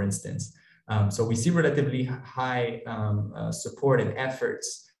 for instance. So we see relatively high support and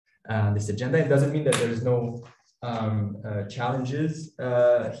efforts on this agenda. It doesn't mean that there's no challenges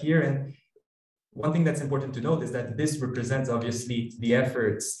here. And one thing that's important to note is that this represents obviously the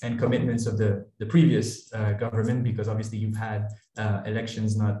efforts and commitments of the previous government, because obviously you've had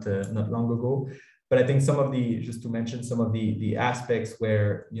elections not long ago. But I think some of the, just to mention some of the aspects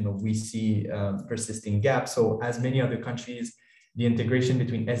where we see persisting gaps. So as many other countries, the integration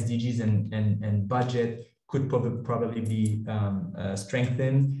between SDGs and budget could probably be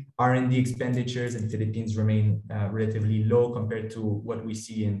strengthened. R&D expenditures in Philippines remain relatively low compared to what we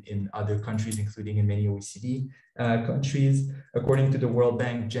see in other countries, including in many OECD countries. According to the World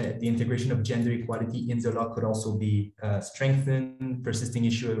Bank, the integration of gender equality in the law could also be strengthened. Persisting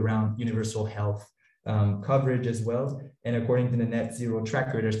issue around universal health coverage as well. And according to the net zero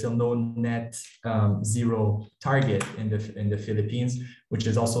tracker, there's still no net zero target in the Philippines, which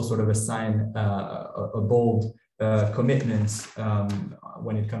is also sort of a sign, a bold commitments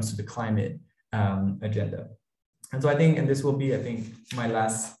when it comes to the climate agenda. And so I think, and this will be, I think, my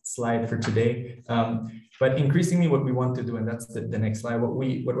last slide for today. But increasingly what we want to do, and that's the next slide, what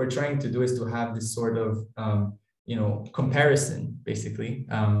we're trying to do is to have this sort of comparison, basically.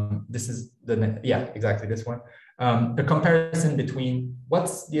 This is exactly this one. A comparison between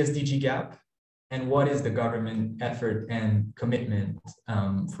what's the SDG gap and what is the government effort and commitment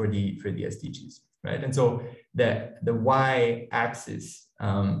for the SDGs, right? And so the y-axis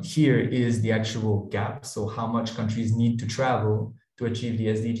here is the actual gap. So how much countries need to travel to achieve the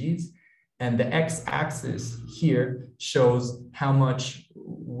SDGs. And the x-axis here shows how much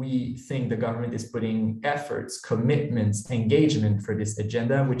we think the government is putting efforts, commitments, engagement for this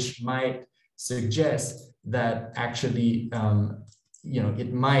agenda, which might suggest that actually,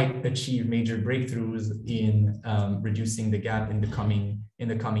 it might achieve major breakthroughs in reducing the gap in the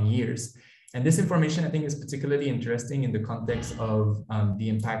coming years. And this information, I think, is particularly interesting in the context of the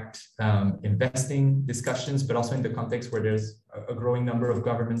impact investing discussions, but also in the context where there's a growing number of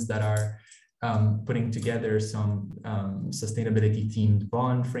governments that are putting together some sustainability-themed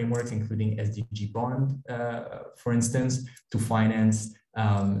bond frameworks, including SDG bond, for instance, to finance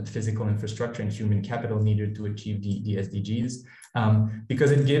physical infrastructure and human capital needed to achieve the SDGs,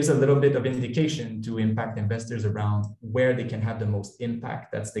 because it gives a little bit of indication to impact investors around where they can have the most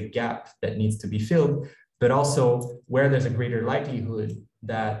impact. That's the gap that needs to be filled, but also where there's a greater likelihood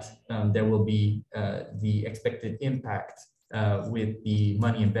that there will be the expected impact with the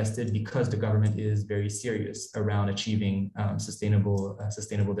money invested, because the government is very serious around achieving sustainable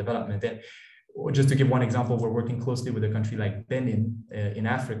development. And just to give one example, we're working closely with a country like Benin in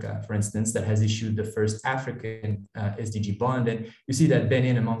Africa, for instance, that has issued the first African SDG bond. And you see that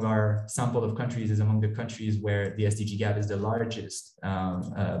Benin, among our sample of countries, is among the countries where the SDG gap is the largest,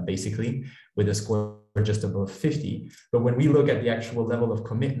 basically, with a score just above 50. But when we look at the actual level of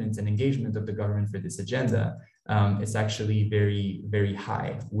commitment and engagement of the government for this agenda, it's actually very, very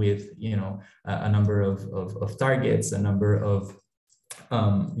high, with a number of targets, a number of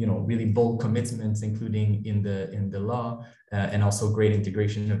really bold commitments, including in the law, and also great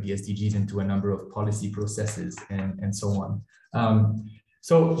integration of the SDGs into a number of policy processes and so on.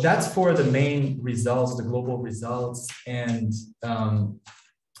 So that's for the main results, the global results, and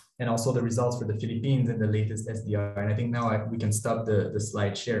also the results for the Philippines and the latest SDR. And I think now we can stop the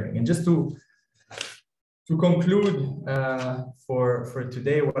slide sharing. And just to conclude for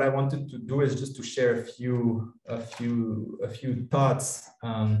today, what I wanted to do is just to share a few thoughts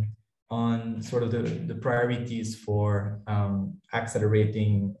on sort of the priorities for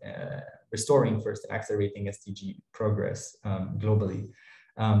restoring first and accelerating SDG progress globally.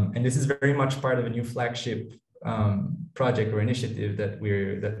 And this is very much part of a new flagship project or initiative that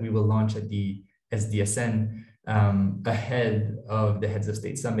we will launch at the SDSN ahead of the Heads of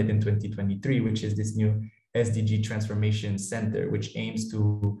State Summit in 2023, which is this new SDG Transformation Center, which aims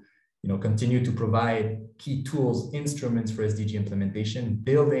to continue to provide key tools, instruments for SDG implementation,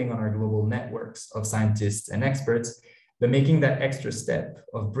 building on our global networks of scientists and experts, but making that extra step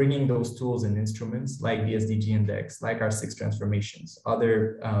of bringing those tools and instruments like the SDG Index, like our 6 transformations,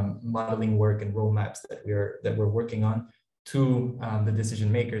 other modeling work and roadmaps that we're working on, to the decision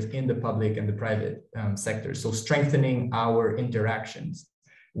makers in the public and the private sector. So strengthening our interactions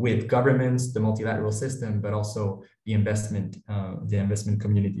with governments, the multilateral system, but also the investment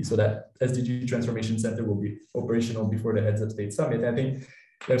community. So that SDG Transformation Center will be operational before the Heads of State Summit. I think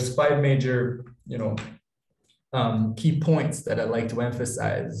there's 5 major, key points that I'd like to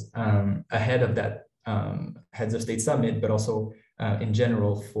emphasize ahead of that Heads of State Summit, but also in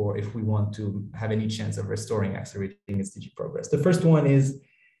general for if we want to have any chance of restoring, accelerating SDG progress. The first one is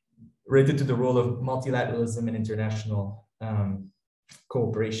related to the role of multilateralism and international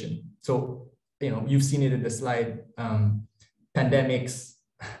cooperation. So, you've seen it in the slide, pandemics,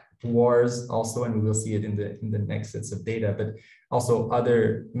 wars also, and we will see it in the next sets of data, but also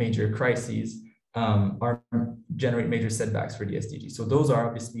other major crises generate major setbacks for the SDGs. So those are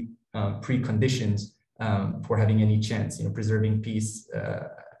obviously preconditions for having any chance, preserving peace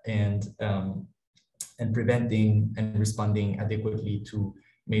and preventing and responding adequately to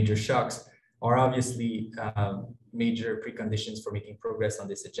major shocks are obviously major preconditions for making progress on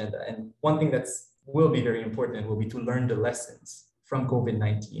this agenda. And one thing that will be very important will be to learn the lessons from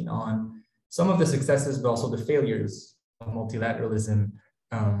COVID-19 on some of the successes, but also the failures of multilateralism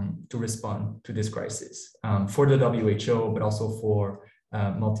to respond to this crisis for the WHO, but also for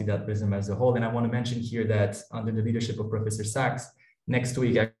multilateralism as a whole. And I want to mention here that under the leadership of Professor Sachs, next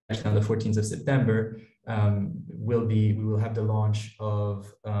week, actually on the 14th of September, we will have the launch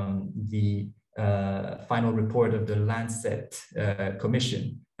of the final report of the Lancet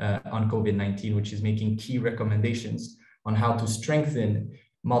Commission on COVID-19, which is making key recommendations on how to strengthen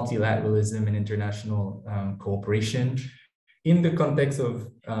multilateralism and international cooperation in the context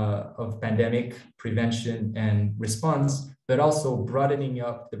of pandemic prevention and response, but also broadening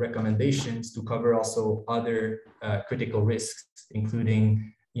up the recommendations to cover also other critical risks,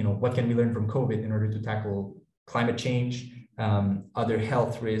 including, what can we learn from COVID in order to tackle climate change, other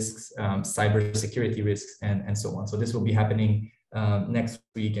health risks, cybersecurity risks, and so on. So this will be happening next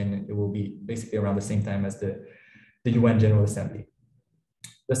week, and it will be basically around the same time as the UN General Assembly.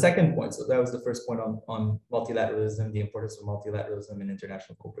 The second point, so that was the first point on multilateralism, the importance of multilateralism and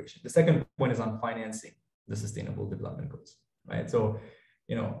international cooperation. The second point is on financing the Sustainable Development Goals, right? So,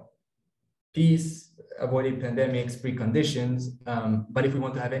 peace, avoiding pandemics, preconditions, but if we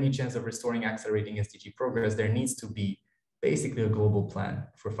want to have any chance of restoring, accelerating SDG progress, there needs to be basically a global plan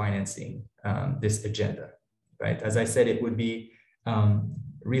for financing this agenda, right? As I said, it would be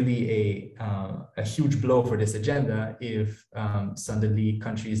really a huge blow for this agenda if suddenly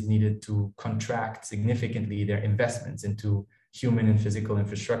countries needed to contract significantly their investments into human and physical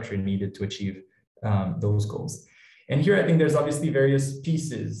infrastructure needed to achieve those goals. And here I think there's obviously various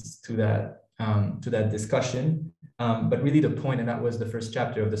pieces to that discussion, but really the point, and that was the first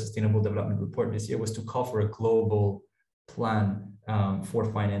chapter of the Sustainable Development Report this year, was to call for a global plan for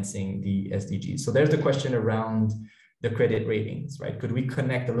financing the SDGs. So there's the question around the credit ratings, right? Could we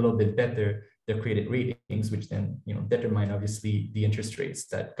connect a little bit better the credit ratings, which then determine obviously the interest rates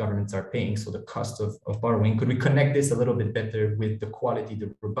that governments are paying, so the cost of borrowing. Could we connect this a little bit better with the quality,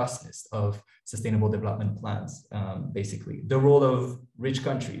 the robustness of sustainable development plans, basically? The role of rich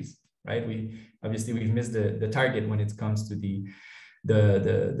countries, right? We've missed the target when it comes to the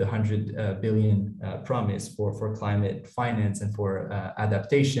 100 billion promise for climate finance and for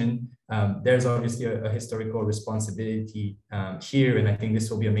adaptation. There's obviously a historical responsibility here, and I think this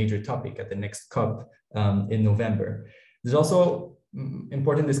will be a major topic at the next COP in November. There's also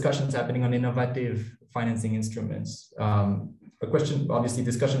important discussions happening on innovative financing instruments. A question, obviously,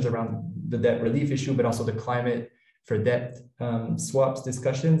 discussions around the debt relief issue, but also the climate for debt swaps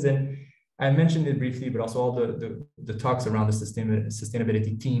discussions. And I mentioned it briefly, but also all the talks around the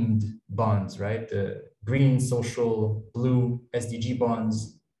sustainability themed bonds, right? The green, social, blue SDG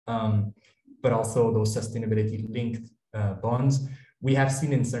bonds, but also those sustainability linked bonds. We have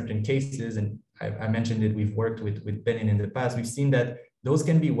seen in certain cases, and I mentioned it, we've worked with Benin in the past, we've seen that those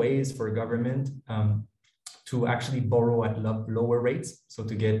can be ways for a government to actually borrow at lower rates. So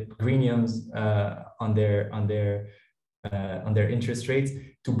to get greeniums on their interest rates,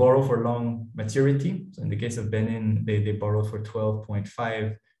 to borrow for long maturity. So in the case of Benin, they borrowed for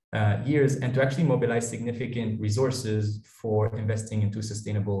 12.5 years, and to actually mobilize significant resources for investing into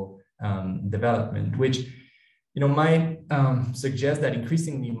sustainable development, which might suggest that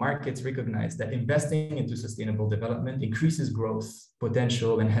increasingly markets recognize that investing into sustainable development increases growth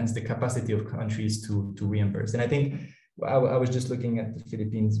potential and hence the capacity of countries to reimburse. And I think I was just looking at the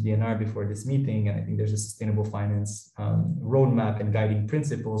Philippines VNR before this meeting, and I think there's a sustainable finance roadmap and guiding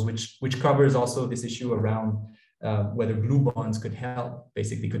principles, which covers also this issue around whether blue bonds could help,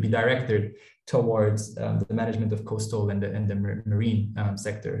 basically could be directed towards the management of coastal and the marine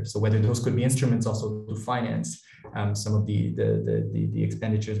sector. So whether those could be instruments also to finance some of the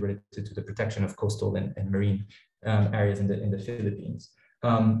expenditures related to the protection of coastal and marine areas in the Philippines.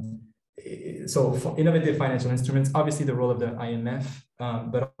 So for innovative financial instruments, obviously the role of the IMF,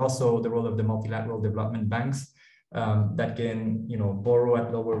 but also the role of the multilateral development banks that can, borrow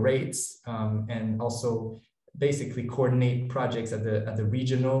at lower rates and also basically coordinate projects at the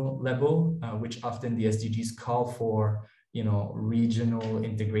regional level, which often the SDGs call for, regional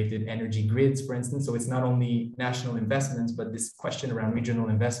integrated energy grids, for instance. So it's not only national investments, but this question around regional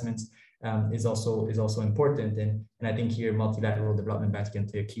investments is also important. And I think here multilateral development banks can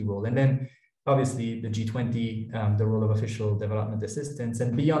play a key role. And then obviously the G20, the role of official development assistance.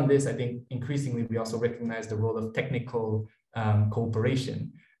 And beyond this, I think increasingly we also recognize the role of technical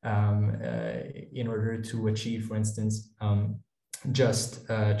cooperation in order to achieve, for instance, just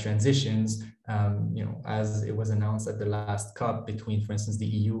transitions, as it was announced at the last COP between, for instance, the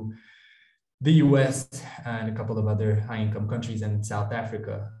EU, the US, and a couple of other high-income countries and South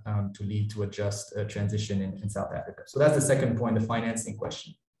Africa to lead to a just transition in South Africa. So that's the second point, the financing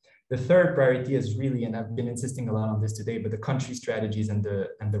question. The third priority is really, and I've been insisting a lot on this today, but the country strategies and the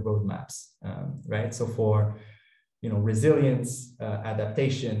roadmaps, right? So for resilience,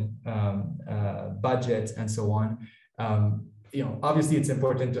 adaptation, budget, and so on. Obviously it's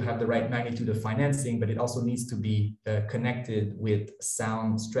important to have the right magnitude of financing, but it also needs to be connected with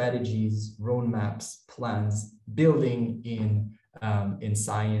sound strategies, roadmaps, plans, building in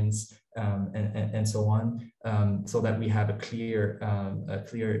science, and so on, so that we have a clear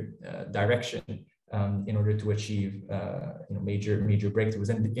direction in order to achieve major breakthroughs.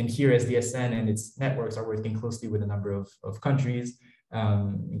 And here SDSN and its networks are working closely with a number of countries,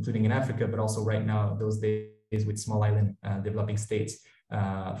 including in Africa, but also right now those days with small island developing states,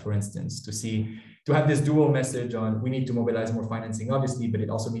 for instance, to have this dual message on we need to mobilize more financing, obviously, but it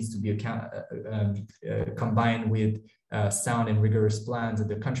also needs to be combined with sound and rigorous plans at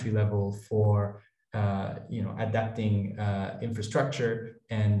the country level for adapting infrastructure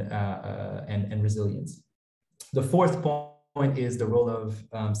and resilience. The fourth point is the role of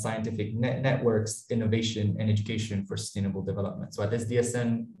scientific networks, innovation, and education for sustainable development. So at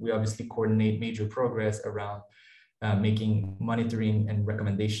SDSN, we obviously coordinate major progress around making monitoring and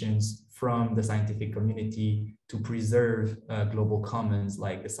recommendations from the scientific community to preserve global commons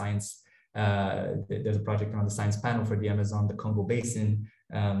like the science. There's a project around the science panel for the Amazon, the Congo Basin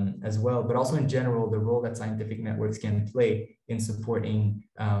as well, but also in general, the role that scientific networks can play in supporting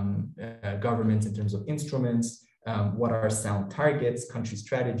governments in terms of instruments, what are sound targets, country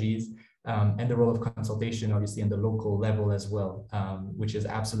strategies, and the role of consultation, obviously, on the local level as well, which is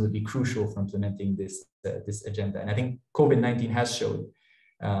absolutely crucial for implementing this agenda. And I think COVID-19 has showed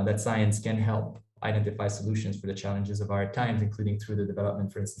that science can help identify solutions for the challenges of our times, including through the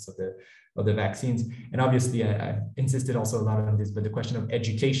development, for instance, of the vaccines. And obviously, I insisted also a lot on this, but the question of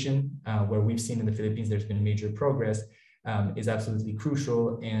education, where we've seen in the Philippines, there's been major progress, is absolutely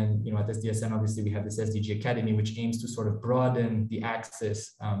crucial. And at SDSN, obviously, we have this SDG Academy, which aims to sort of broaden the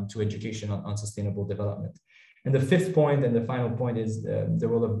access to education on sustainable development. And the fifth point and the final point is the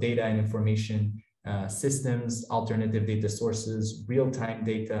role of data and information systems, alternative data sources, real-time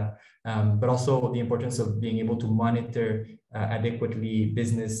data, but also the importance of being able to monitor adequately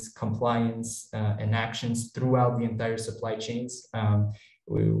business compliance and actions throughout the entire supply chains.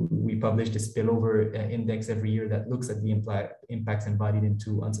 We publish the spillover index every year that looks at the impacts embodied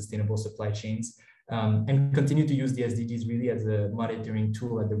into unsustainable supply chains, and continue to use the SDGs really as a monitoring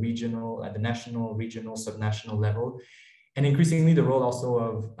tool at the regional, at the national, regional, subnational level. And increasingly the role also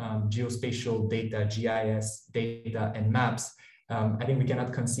of geospatial data, GIS data, and maps. I think we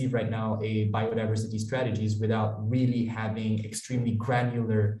cannot conceive right now a biodiversity strategies without really having extremely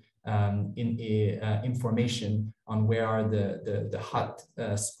granular information on where are the hot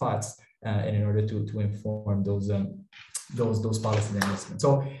spots, and in order to inform those policies and investments.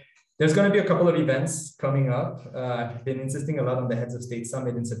 So there's going to be a couple of events coming up. I've been insisting a lot on the Heads of State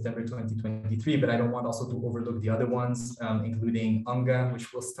Summit in September 2023, but I don't want also to overlook the other ones, including UNGA,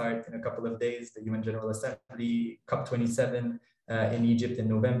 which will start in a couple of days, the UN General Assembly, COP27 in Egypt in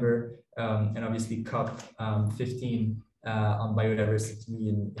November, and obviously COP15 on biodiversity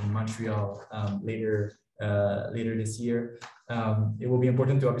in Montreal later this year. It will be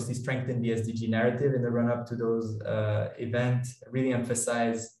important to obviously strengthen the SDG narrative in the run-up to those events, really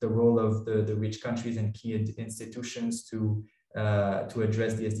emphasize the role of the rich countries and key institutions to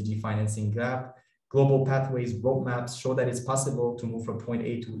address the SDG financing gap. Global pathways, roadmaps show that it's possible to move from point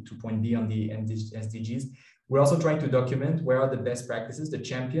A to point B on the SDGs. We're also trying to document where are the best practices, the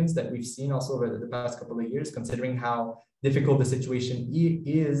champions that we've seen also over the past couple of years, considering how difficult the situation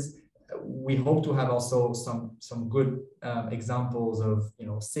is. we hope to have also some good examples of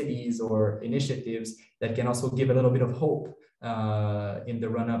cities or initiatives that can also give a little bit of hope in the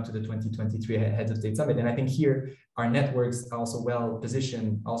run-up to the 2023 Heads of State Summit. And I think here our networks are also well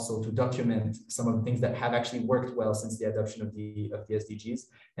positioned also to document some of the things that have actually worked well since the adoption of the SDGs,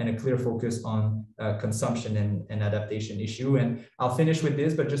 and a clear focus on consumption and adaptation issue. And I'll finish with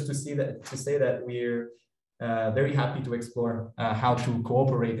this, but just to say that we're very happy to explore how to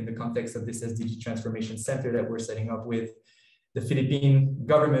cooperate in the context of this SDG Transformation Center that we're setting up with the Philippine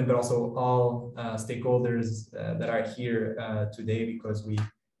government, but also all stakeholders that are here today, because we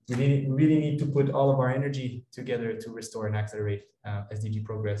really need to put all of our energy together to restore and accelerate SDG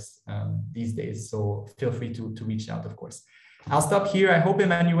progress these days. So feel free to reach out, of course. I'll stop here. I hope,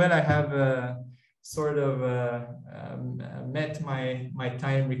 Emmanuel, I have sort of met my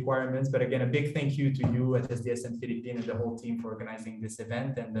time requirements, but again, a big thank you to you at SDSN Philippines and the whole team for organizing this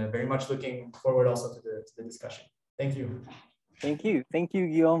event, and very much looking forward also to the discussion. Thank you. Thank you,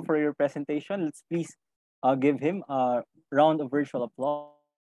 Guillaume, for your presentation. Let's please give him a round of virtual applause.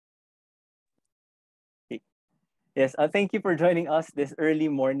 Okay. Yes, thank you for joining us this early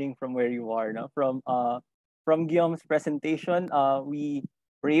morning from where you are. No? From Guillaume's presentation, we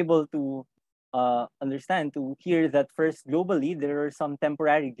were able to understand, to hear that first, globally, there are some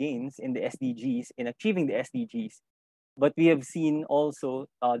temporary gains in the SDGs, in achieving the SDGs, but we have seen also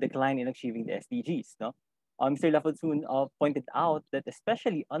a decline in achieving the SDGs. No? Mr. Lafortune pointed out that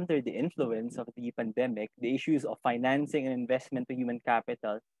especially under the influence of the pandemic, the issues of financing and investment to human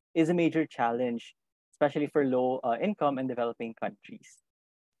capital is a major challenge, especially for low income and developing countries.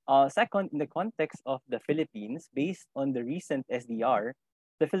 Second, in the context of the Philippines, based on the recent SDR,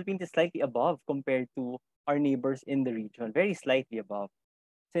 the Philippines is slightly above compared to our neighbors in the region, very slightly above.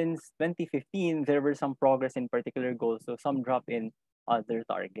 Since 2015, there were some progress in particular goals, so some drop in other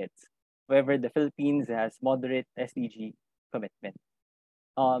targets. However, the Philippines has moderate SDG commitment.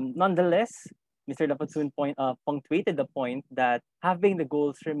 Nonetheless, Mr. Lafortune punctuated the point that having the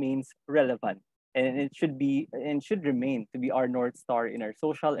goals remains relevant, and it should remain to be our North Star in our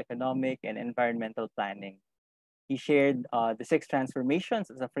social, economic, and environmental planning. He shared the 6 transformations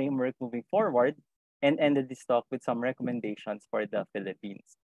as a framework moving forward, and ended this talk with some recommendations for the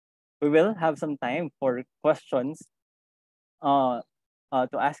Philippines. We will have some time for questions,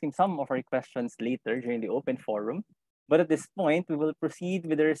 to ask him some of our questions later during the open forum. But at this point, we will proceed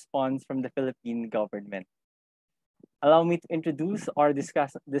with the response from the Philippine government. Allow me to introduce our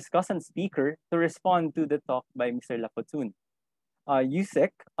discussant speaker to respond to the talk by Mr. Lafortune. USEC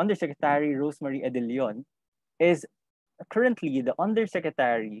Undersecretary Rosemary Edelion is currently the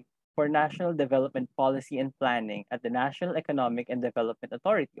Undersecretary for National Development Policy and Planning at the National Economic and Development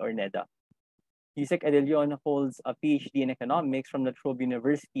Authority, or NEDA. USEC Edelion holds a PhD in economics from La Trobe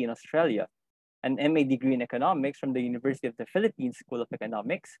University in Australia, an MA degree in economics from the University of the Philippines School of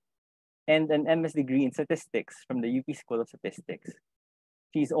Economics, and an MS degree in statistics from the UP School of Statistics.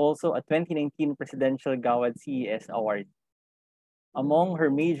 She is also a 2019 Presidential Gawad CES Award. Among her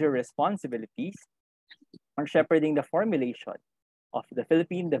major responsibilities are shepherding the formulation of the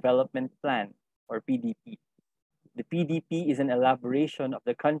Philippine Development Plan, or PDP. The PDP is an elaboration of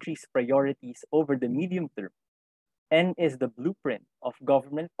the country's priorities over the medium term and is the blueprint of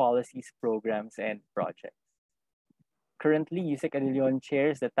government policies, programs, and projects. Currently, USEC Edelion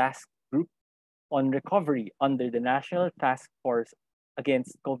chairs the task group on recovery under the National Task Force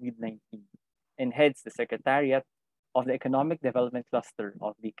Against COVID-19 and heads the Secretariat of the Economic Development Cluster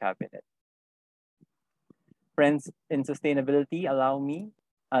of the Cabinet. Friends in sustainability, allow me,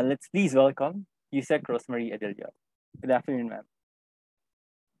 let's please welcome USEC Rosemary Edelion. Good afternoon, ma'am.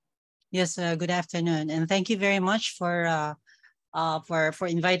 Yes, good afternoon, and thank you very much for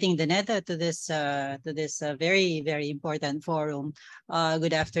inviting the NEDA to this very, very important forum.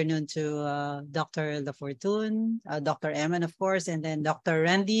 Good afternoon to Dr. Lafortune, Dr. Eman, of course, and then Dr.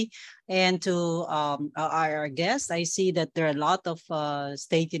 Randy, and to our guests. I see that there are a lot of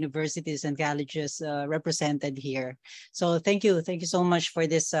state universities and colleges represented here. So thank you so much for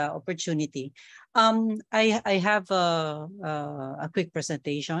this opportunity. I have a quick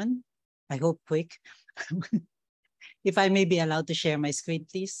presentation. I hope quick. If I may be allowed to share my screen,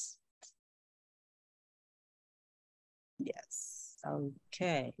 please. Yes,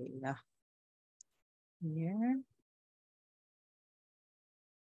 okay. Here.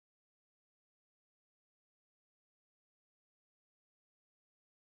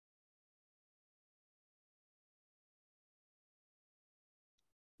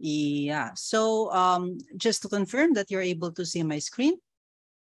 Yeah, so just to confirm that you're able to see my screen.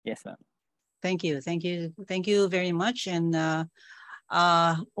 Yes, ma'am. Thank you very much. And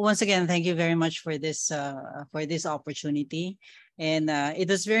Once again, thank you very much for this opportunity. And it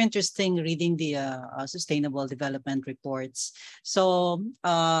was very interesting reading the sustainable development reports. So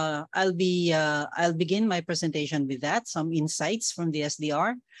I'll begin my presentation with that, some insights from the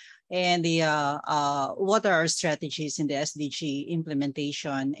SDR and the what are our strategies in the SDG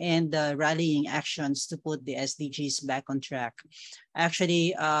implementation and the rallying actions to put the SDGs back on track.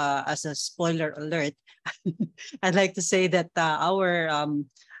 Actually, as a spoiler alert, I'd like to say that our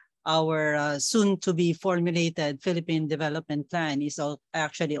soon to be formulated Philippine Development Plan is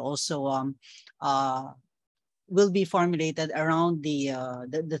actually also will be formulated around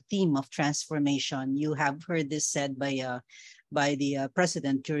the theme of transformation. You have heard this said by the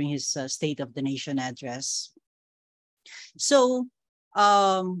president during his State of the Nation address. So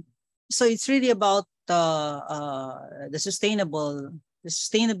it's really about the sustainable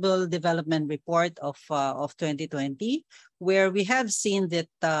development report of 2020, where we have seen that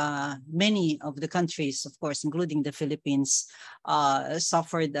many of the countries, of course, including the Philippines,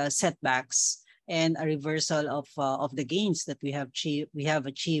 suffered setbacks and a reversal of the gains that we have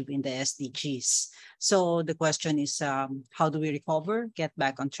achieved in the SDGs. So the question is, how do we recover, get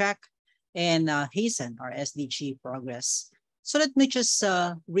back on track, and hasten our SDG progress? So let me just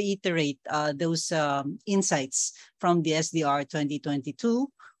reiterate those insights from the SDR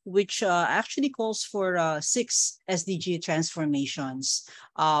 2022, which actually calls for 6 SDG transformations.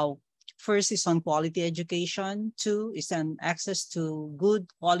 First is on quality education. 2 is on access to good,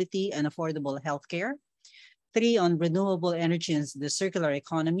 quality, and affordable healthcare. 3 on renewable energy and the circular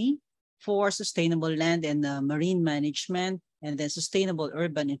economy. 4, sustainable land and marine management, and then sustainable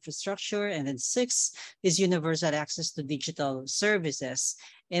urban infrastructure. And then 6 is universal access to digital services.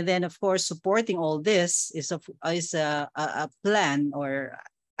 And then, of course, supporting all this is a plan, or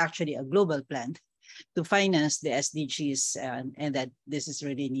actually a global plan, to finance the SDGs, and that this is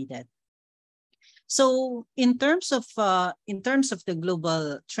really needed. So in terms of the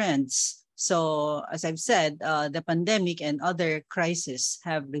global trends, so as I've said, the pandemic and other crises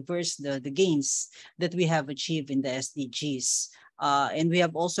have reversed the gains that we have achieved in the SDGs. And we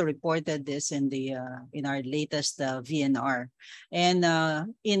have also reported this in our latest VNR. And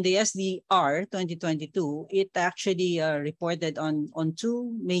in the SDR 2022, it actually reported on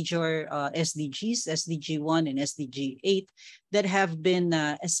 2 major SDGs, SDG 1 and SDG 8, that have been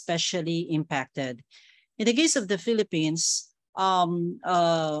especially impacted. In the case of the Philippines, we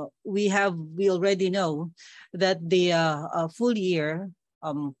already know that the full year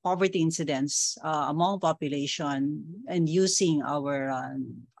poverty incidence among population and using our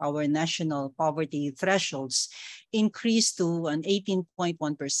national poverty thresholds increased to an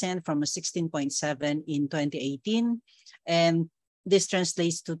 18.1% from a 16.7 in 2018, and this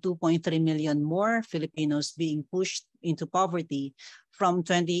translates to 2.3 million more Filipinos being pushed into poverty from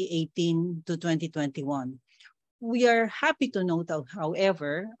 2018 to 2021. We are happy to note,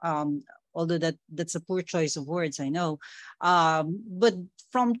 however, although that's a poor choice of words, I know, but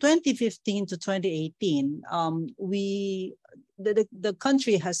from 2015 to 2018, the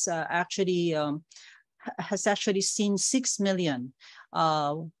country has actually seen 6 million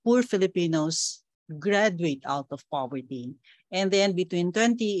poor Filipinos graduate out of poverty. And then between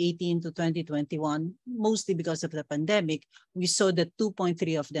 2018 to 2021, mostly because of the pandemic, we saw that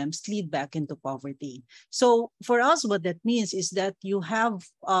 2.3 of them slid back into poverty. So for us, what that means is that you have,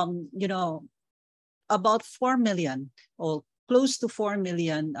 about 4 million or close to 4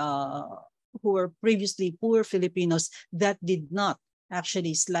 million who were previously poor Filipinos that did not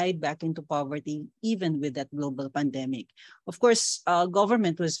actually slide back into poverty, even with that global pandemic. Of course,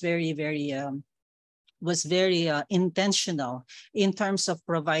 government was very intentional in terms of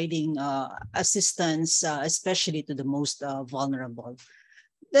providing assistance, especially to the most vulnerable.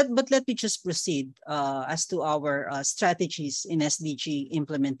 But let me just proceed as to our strategies in SDG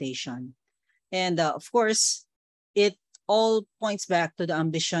implementation. And of course, it all points back to the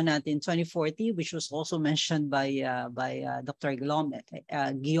ambition in 2040, which was also mentioned by Dr. Guillaume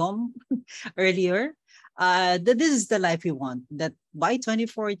earlier. That this is the life we want, that by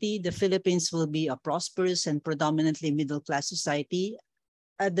 2040, the Philippines will be a prosperous and predominantly middle-class society.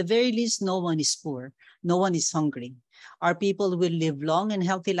 At the very least, no one is poor, no one is hungry. Our people will live long and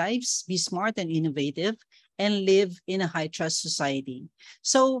healthy lives, be smart and innovative, and live in a high-trust society.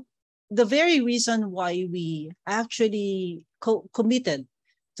 So the very reason why we actually committed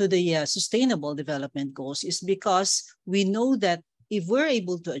to the Sustainable Development Goals is because we know that if we're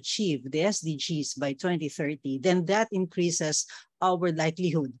able to achieve the SDGs by 2030, then that increases our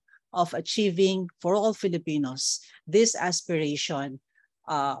likelihood of achieving, for all Filipinos, this aspiration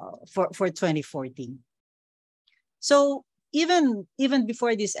for 2040. So even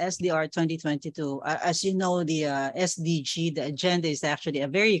before this SDR 2022, as you know, the SDG, the agenda is actually a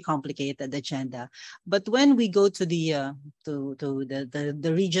very complicated agenda. But when we go to the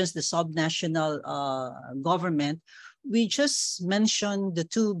the regions, the subnational government, we just mentioned the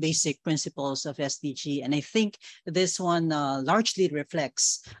two basic principles of SDG, and I think this one largely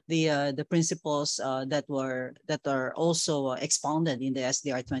reflects the principles that are also expounded in the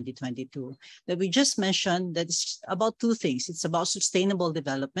SDR 2022. That we just mentioned, that it's about two things. It's about sustainable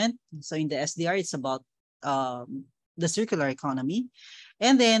development. So in the SDR, it's about the circular economy,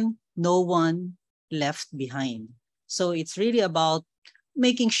 and then no one left behind. So it's really about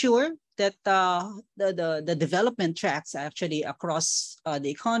making sure that the development tracks actually across the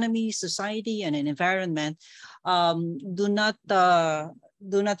economy, society, and an environment do not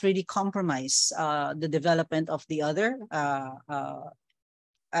really compromise the development of the other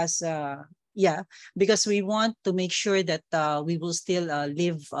because we want to make sure that we will still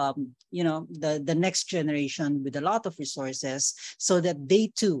live, the next generation with a lot of resources so that they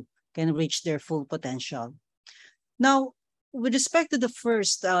too can reach their full potential. Now, with respect to the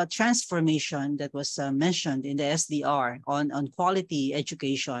first transformation that was mentioned in the SDR on quality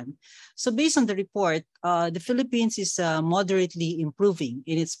education, so based on the report, the Philippines is moderately improving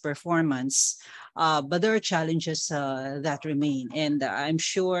in its performance, but there are challenges that remain. And I'm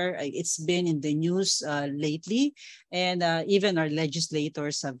sure it's been in the news lately, and even our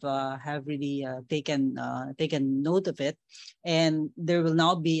legislators have really taken note of it. And there will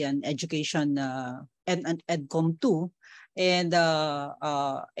now be an education and EDCOM 2. And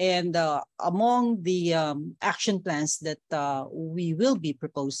among the action plans that we will be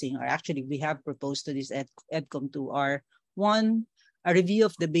proposing, or actually we have proposed to this EDCOM 2, are one, a review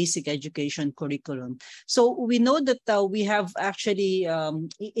of the basic education curriculum. So we know that we have actually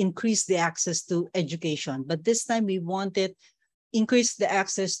increased the access to education, but this time we wanted increase the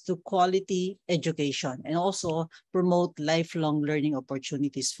access to quality education and also promote lifelong learning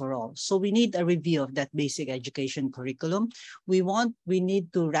opportunities for all. So we need a review of that basic education curriculum. We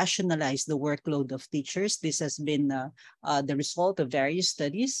need to rationalize the workload of teachers. This has been the result of various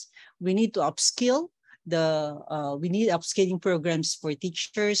studies. We need to upskill we need upskilling programs for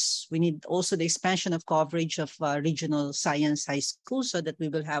teachers. We need also the expansion of coverage of regional science high schools so that we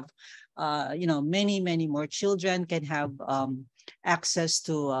will have many more children can have access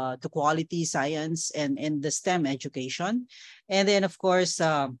to quality science and the STEM education. And then, of course,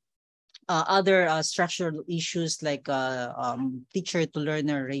 other structural issues like teacher to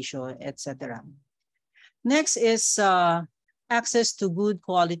learner ratio, etc. Next is access to good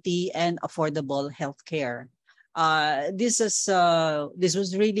quality and affordable healthcare. This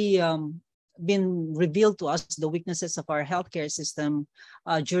was really been revealed to us, the weaknesses of our healthcare system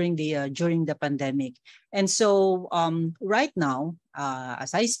during the pandemic. And so right now,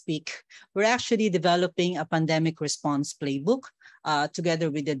 as I speak, we're actually developing a pandemic response playbook together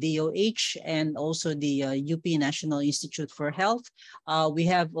with the DOH and also the UP National Institute for Health.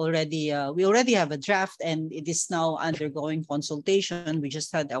 We already have a draft, and it is now undergoing consultation. We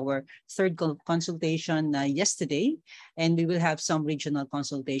just had our third consultation yesterday, and we will have some regional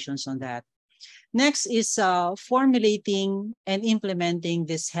consultations on that. Next is formulating and implementing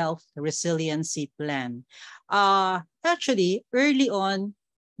this health resiliency plan. Actually, early on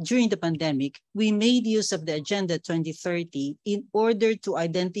during the pandemic, we made use of the Agenda 2030 in order to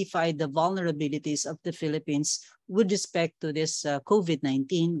identify the vulnerabilities of the Philippines with respect to this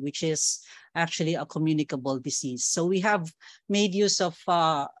COVID-19, which is actually a communicable disease. So we have made use of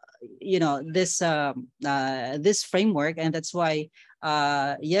this framework, and that's why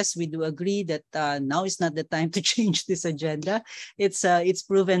yes, we do agree that now is not the time to change this agenda. It's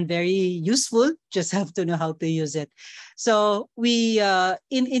proven very useful. Just have to know how to use it. So we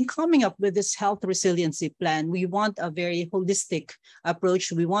in coming up with this health resiliency plan, we want a very holistic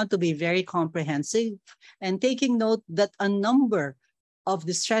approach. We want to be very comprehensive and taking note that a number of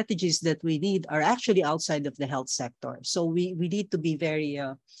the strategies that we need are actually outside of the health sector. So we need to be very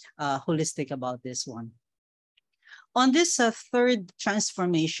holistic about this one. On this third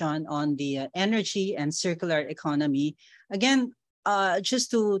transformation on the energy and circular economy, again,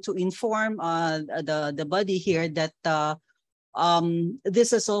 just to inform the body here that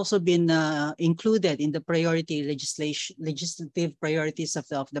this has also been included in the legislative priorities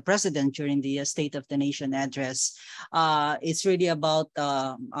of the president during the State of the Nation address. It's really about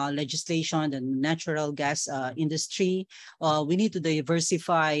legislation and natural gas industry. We need to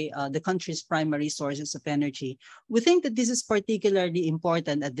diversify the country's primary sources of energy. We think that this is particularly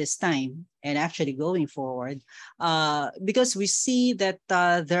important at this time and actually going forward because we see that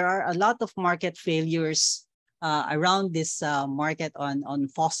there are a lot of market failures around this market on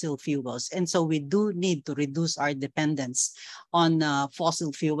fossil fuels. And so we do need to reduce our dependence on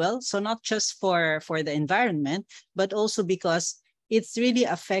fossil fuel. So not just for the environment, but also because it's really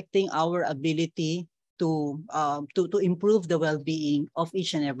affecting our ability to improve the well-being of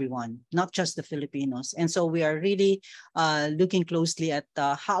each and every one, not just the Filipinos. And so we are really looking closely at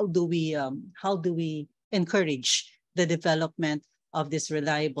how do we encourage the development of this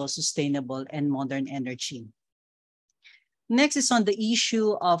reliable, sustainable, and modern energy. Next is on the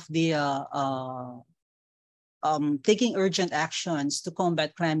issue of the taking urgent actions to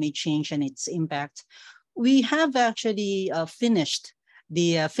combat climate change and its impact. We have actually finished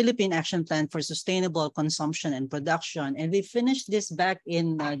the Philippine Action Plan for Sustainable Consumption and Production. And we finished this back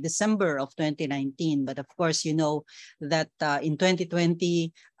in December of 2019. But of course, you know that in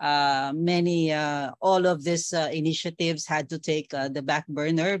 2020, all of these initiatives had to take the back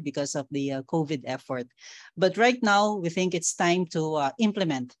burner because of the COVID effort. But right now, we think it's time to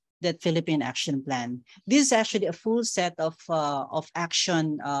implement that Philippine Action Plan. This is actually a full set of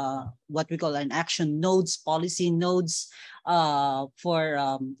action, what we call an action nodes, policy nodes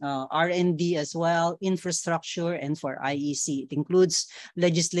for R&D as well, infrastructure, and for IEC. It includes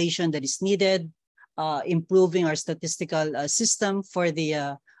legislation that is needed, improving our statistical system for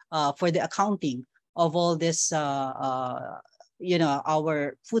the accounting of all this, our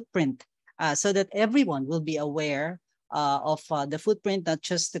footprint, so that everyone will be aware of the footprint, not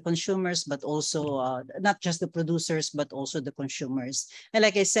just the consumers, but also not just the producers, but also the consumers. And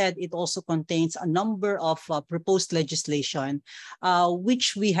like I said, it also contains a number of proposed legislation,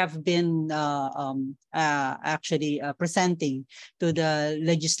 which we have been actually presenting to the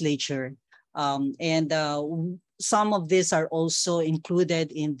legislature. Some of these are also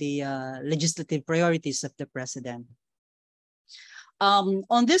included in the legislative priorities of the president.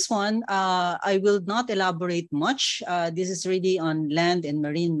 On this one, I will not elaborate much. This is really on land and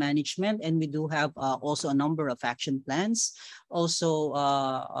marine management, and we do have also a number of action plans. Also,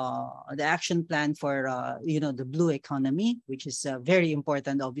 the action plan for the blue economy, which is very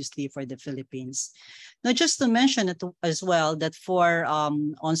important, obviously, for the Philippines. Now, just to mention it as well that for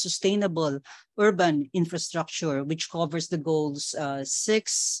on sustainable urban infrastructure, which covers the goals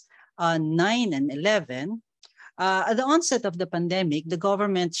 6, 9, and 11. At the onset of the pandemic, the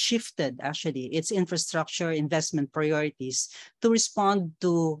government shifted actually its infrastructure investment priorities to respond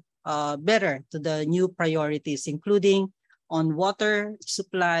to better to the new priorities, including on water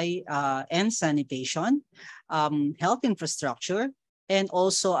supply and sanitation, health infrastructure, and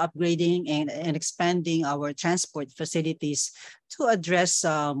also upgrading and expanding our transport facilities to address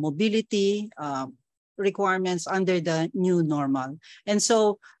mobility requirements under the new normal. And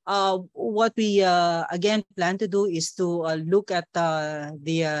so what we again plan to do is to look at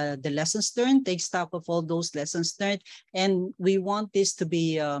the lessons learned, take stock of all those lessons learned, and we want this to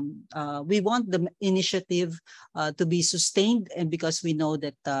be we want the initiative to be sustained, and because we know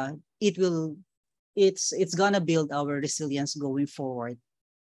that it's gonna build our resilience going forward.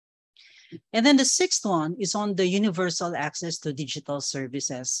 And then the sixth one is on the universal access to digital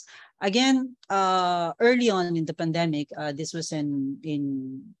services. Again, early on in the pandemic, this was in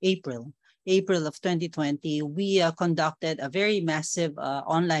April of 2020, we conducted a very massive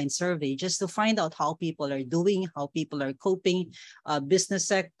online survey just to find out how people are doing, how people are coping, business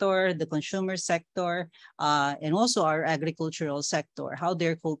sector, the consumer sector, and also our agricultural sector, how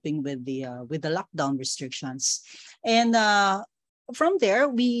they're coping with the lockdown restrictions. And from there,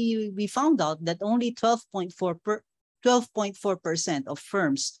 we found out that only 12.4% of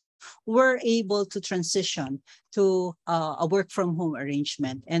firms were able to transition to a work from home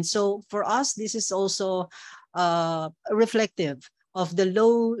arrangement. And so for us, this is also reflective of the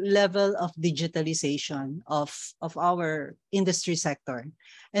low level of digitalization of our industry sector.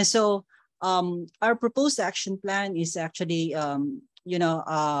 And so our proposed action plan is actually,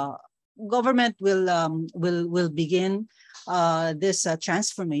 government will begin this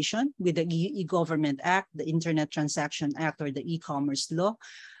transformation with the E-Government Act, the Internet Transaction Act, or the e-commerce law.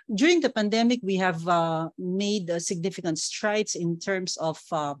 During the pandemic, we have made significant strides in terms of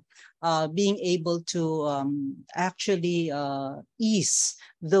being able to actually ease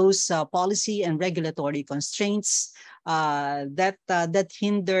those policy and regulatory constraints that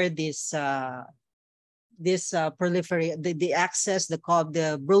hinder this the access, the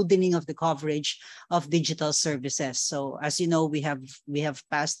broadening of the coverage of digital services. So as you know, we have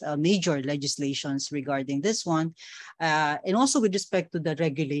passed major legislations regarding this one, and also with respect to the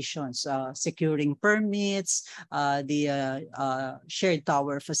regulations, securing permits, the shared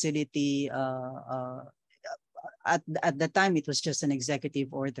tower facility. At the time, it was just an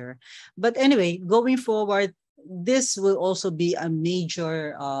executive order. But anyway, going forward, this will also be a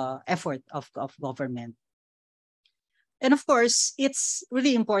major effort of government. And of course, it's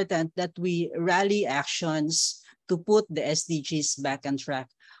really important that we rally actions to put the SDGs back on track.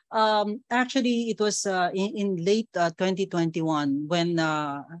 Actually, it was in late 2021 when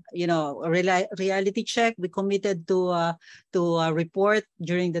reality check. We committed to report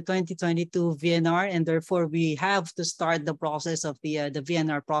during the 2022 VNR, and therefore we have to start the process of the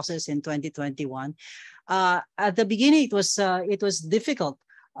VNR process in 2021. At the beginning, it was difficult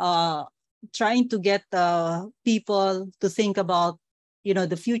trying to get people to think about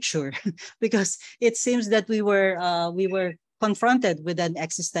the future because it seems that we were confronted with an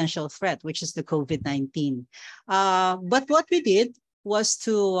existential threat, which is the COVID-19. But what we did was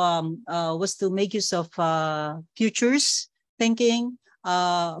to make use of futures thinking,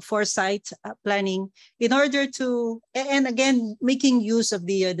 foresight planning, in order to, and again, making use of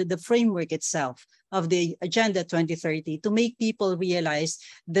the framework itself of the Agenda 2030 to make people realize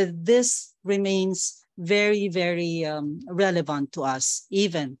that this remains very, very relevant to us,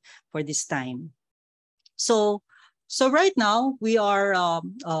 even for this time. So right now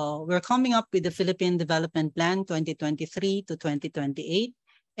we're coming up with the Philippine Development Plan 2023 to 2028,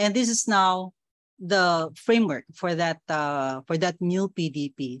 and this is now the framework for that new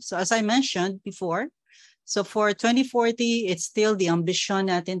PDP. So as I mentioned before, so for 2040, it's still the ambition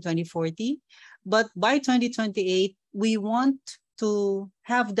natin 2040, but by 2028, we want to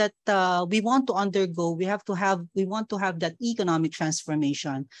have that. We want to have that economic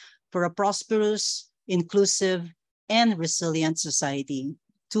transformation for a prosperous, inclusive, and resilient society.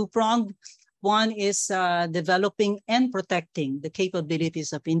 Two-pronged. One is developing and protecting the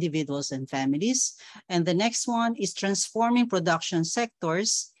capabilities of individuals and families. And the next one is transforming production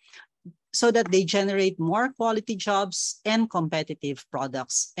sectors so that they generate more quality jobs and competitive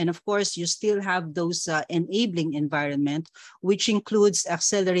products. And of course, you still have those enabling environment, which includes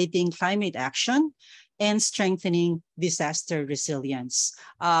accelerating climate action and strengthening disaster resilience.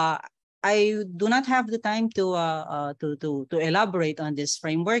 I do not have the time to elaborate on this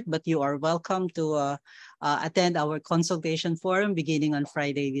framework, but you are welcome to attend our consultation forum beginning on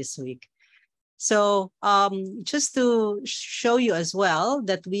Friday this week. So just to show you as well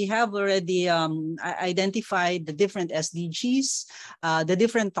that we have already identified the different SDGs, the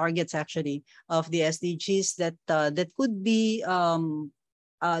different targets actually of the SDGs that could be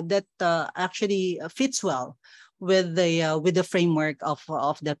actually fits well with the framework of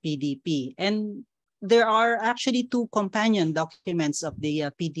the PDP. And there are actually two companion documents of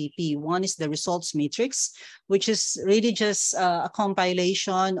the PDP. One is the results matrix, which is really just a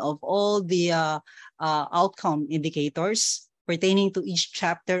compilation of all the outcome indicators pertaining to each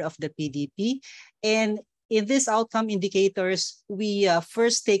chapter of the PDP. And in these outcome indicators, we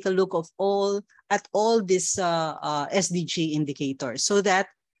first take a look at all these SDG indicators so that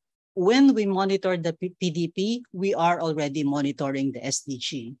when we monitor the PDP, we are already monitoring the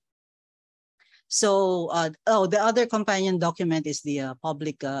SDG. So, the other companion document is the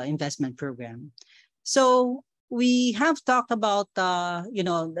public investment program. So we have talked about,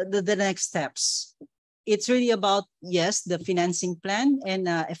 the next steps. It's really about, yes, the financing plan and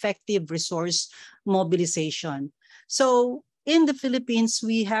effective resource mobilization. So in the Philippines,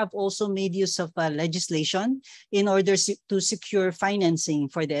 we have also made use of legislation in order to secure financing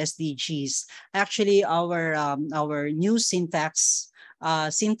for the SDGs. Actually, our new syntax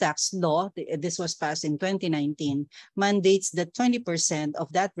law, this was passed in 2019, mandates that 20%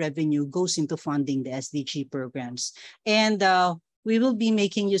 of that revenue goes into funding the SDG programs. And we will be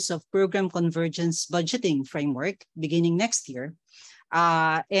making use of program convergence budgeting framework beginning next year.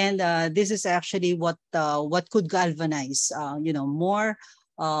 This is actually what could galvanize, more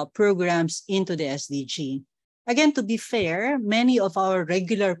programs into the SDG. Again, to be fair, many of our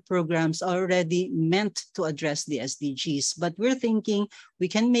regular programs are already meant to address the SDGs, but we're thinking we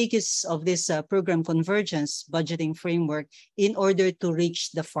can make use of this program convergence budgeting framework in order to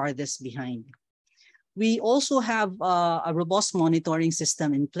reach the farthest behind. We also have a robust monitoring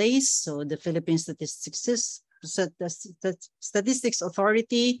system in place. So the Philippine Statistics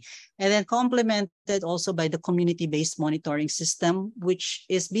Authority, and then complemented also by the community-based monitoring system, which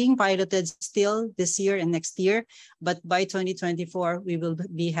is being piloted still this year and next year, but by 2024, we will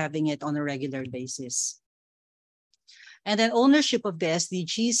be having it on a regular basis. And then ownership of the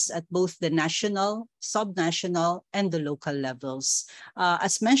SDGs at both the national, subnational, and the local levels.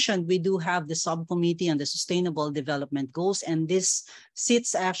 As mentioned, we do have the subcommittee on the Sustainable Development Goals, and this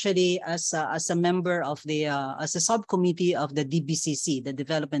sits actually as a member of the, as a subcommittee of the DBCC, the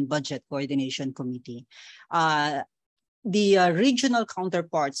Development Budget Coordination Committee. the regional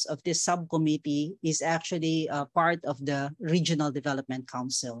counterparts of this subcommittee is actually part of the Regional Development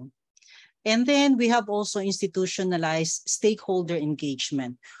Council. And then we have also institutionalized stakeholder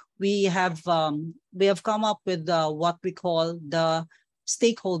engagement. We have come up with what we call the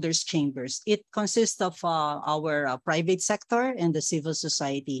stakeholders chambers. It consists of our private sector and the civil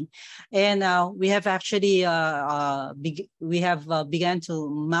society, and we have actually began to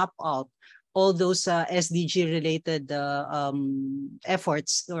map out all those SDG related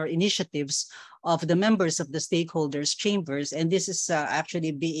efforts or initiatives of the members of the stakeholders chambers, and this is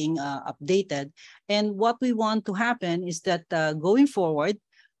actually being updated. And what we want to happen is that going forward,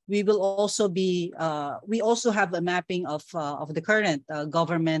 we will also be we also have a mapping of the current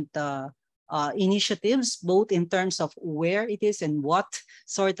government initiatives, both in terms of where it is and what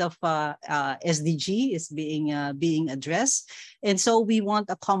sort of SDG is being addressed. And so we want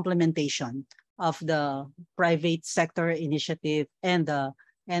a complementation of the private sector initiative and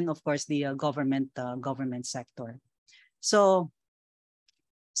of course the government sector. So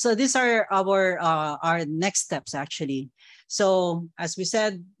these are our next steps actually. So as we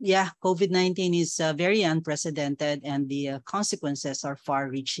said, yeah, COVID-19 is very unprecedented and the consequences are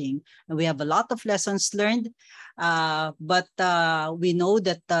far-reaching. And we have a lot of lessons learned, but we know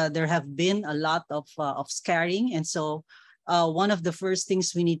that there have been a lot of scaring. And so one of the first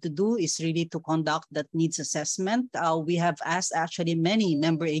things we need to do is really to conduct that needs assessment. We have asked actually many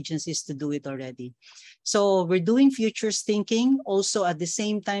member agencies to do it already. So we're doing futures thinking also at the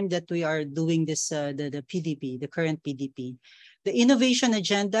same time that we are doing this, the PDP, the current PDP. The innovation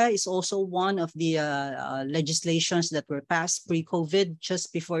agenda is also one of the legislations that were passed pre-COVID,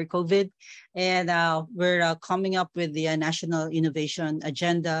 just before COVID. And we're coming up with the National Innovation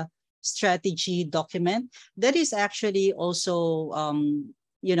Agenda strategy document that is actually also,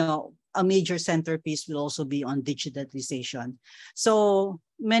 a major centerpiece will also be on digitalization. So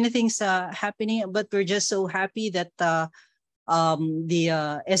many things happening, but we're just so happy that the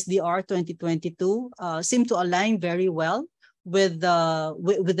SDR 2022 seem to align very well with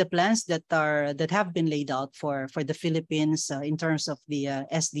the plans that have been laid out for the Philippines in terms of the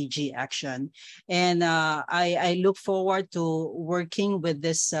SDG action. And I look forward to working with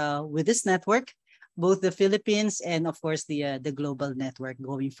this network, both the Philippines and of course the global network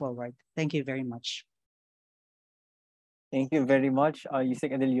going forward. Thank you very much. Thank you very much,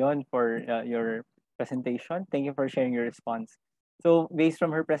 Yusek De Leon, for your presentation. Thank you for sharing your response. So based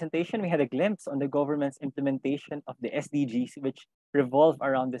from her presentation, we had a glimpse on the government's implementation of the SDGs, which revolve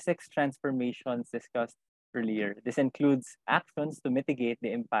around the 6 transformations discussed earlier. This includes actions to mitigate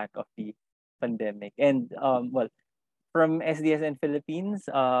the impact of the pandemic. And from SDSN Philippines,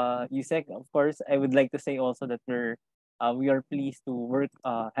 Yusek, of course, I would like to say also that we are pleased to work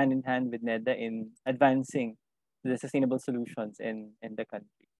hand in hand with NEDA in advancing the sustainable solutions in the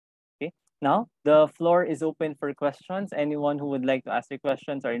country. Okay, now the floor is open for questions. Anyone who would like to ask their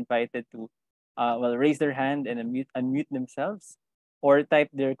questions are invited to raise their hand and unmute themselves or type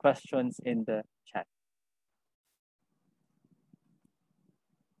their questions in the chat.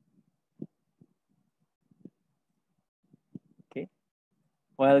 Okay,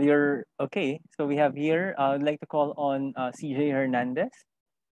 while you're okay, so we have here, I'd like to call on CJ Hernandez.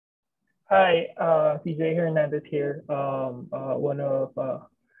 Hi, CJ Hernandez here.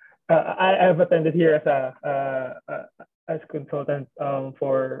 I've attended here as consultant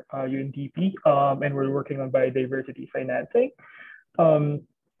for UNDP, and we're working on biodiversity financing.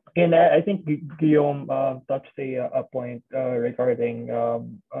 And I think Guillaume touched a point regarding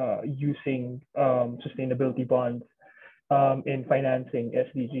using sustainability bonds in financing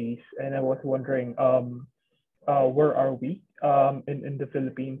SDGs, and I was wondering where are we in the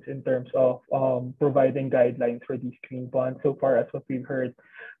Philippines in terms of providing guidelines for these green bonds. So far as what we've heard,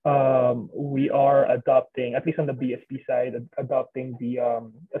 we are adopting, at least on the BSP side, adopting the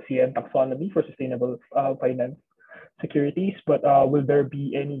ASEAN taxonomy for sustainable finance securities. But will there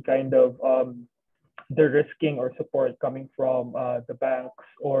be any kind of de-risking or support coming from the banks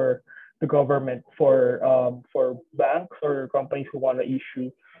or the government for banks or companies who want to issue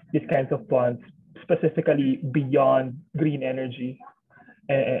these kinds of bonds, specifically beyond green energy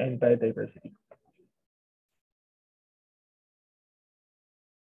and biodiversity?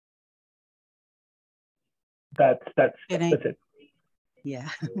 That's it. Yeah.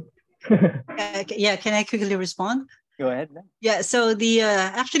 Yeah, can I quickly respond? Go ahead. Yeah, so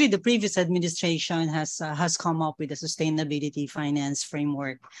actually the previous administration has come up with a sustainability finance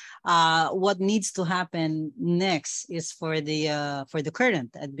framework. What needs to happen next is for the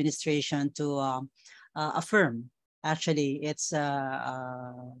current administration to affirm. Actually, it's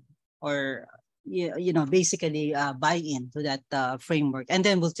or basically buy into that framework, and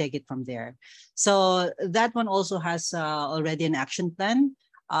then we'll take it from there. So that one also has already an action plan,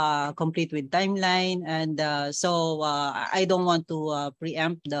 complete with timeline, and so I don't want to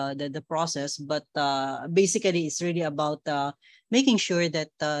preempt the process, but basically it's really about making sure that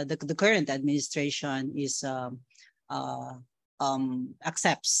the current administration is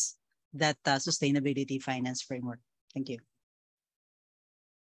accepts that sustainability finance framework. Thank you.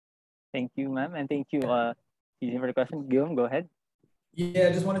 Thank you, ma'am, and thank you, Easy for the question. Guillaume, go ahead. Yeah,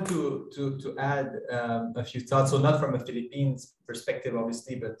 I just wanted to add a few thoughts. So not from a Philippines perspective,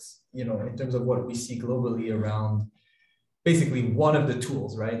 obviously, but in terms of what we see globally around basically one of the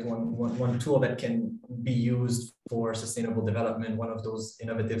tools, right? One tool that can be used for sustainable development, one of those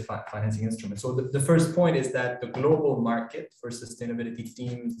innovative financing instruments. So the first point is that the global market for sustainability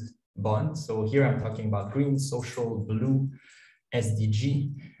themed bonds. So here I'm talking about green, social, blue,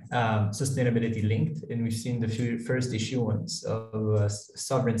 SDG, sustainability linked, and we've seen the first issuance of a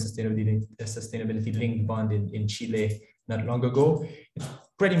sovereign sustainability linked bond in Chile not long ago. It's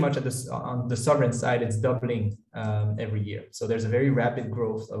pretty much on the sovereign side, it's doubling every year. So there's a very rapid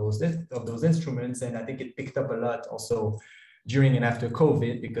growth of those instruments, and I think it picked up a lot also during and after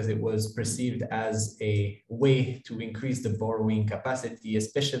COVID, because it was perceived as a way to increase the borrowing capacity,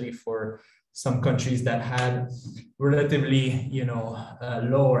 especially for some countries that had relatively,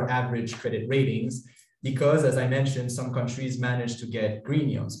 lower average credit ratings, because, as I mentioned, some countries managed to get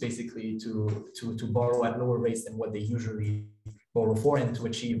greeniums, basically to borrow at lower rates than what they usually borrow for, and to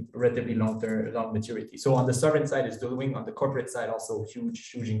achieve relatively long maturity. So on the sovereign side, it's doing, on the corporate side, also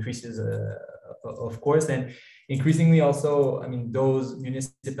huge increases, of course, and increasingly also, those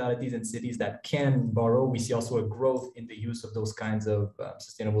municipalities and cities that can borrow, we see also a growth in the use of those kinds of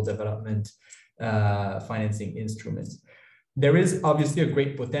sustainable development financing instruments. There is obviously a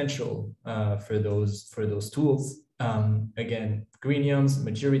great potential for those tools. Again, greeniums,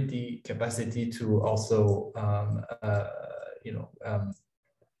 maturity, capacity to also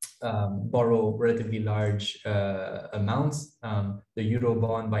borrow relatively large amounts. The Euro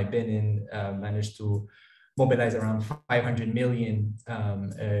bond by Benin managed to mobilize around 500 million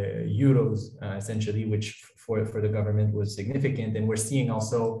euros, essentially, which for the government was significant. And we're seeing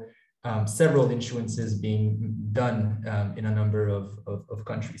also several issuances being done in a number of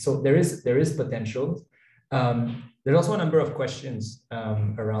countries. So there is potential. There's also a number of questions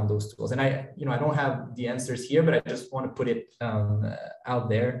around those tools. And I don't have the answers here, but I just want to put it out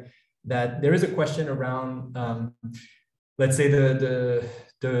there that there is a question around, let's say,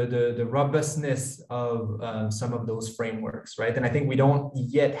 the robustness of some of those frameworks, right? And I think we don't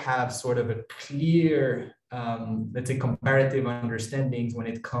yet have sort of a clear, let's say, comparative understandings when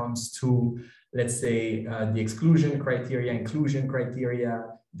it comes to, let's say, the exclusion criteria, inclusion criteria,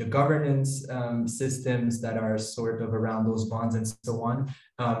 the governance systems that are sort of around those bonds and so on.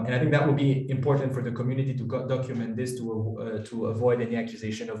 And I think that will be important for the community to document this to avoid any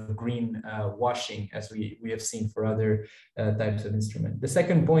accusation of green washing, as we have seen for other types of instruments. The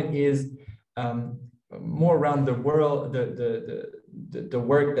second point is more around the world, the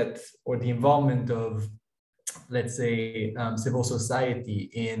work that, or the involvement of, let's say, civil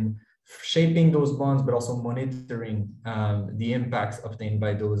society in shaping those bonds, but also monitoring the impacts obtained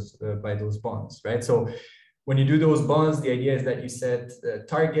by those bonds, right? So when you do those bonds, the idea is that you set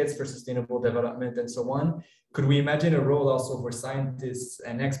targets for sustainable development and so on. Could we imagine a role also for scientists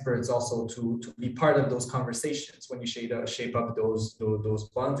and experts also to be part of those conversations when you shape up those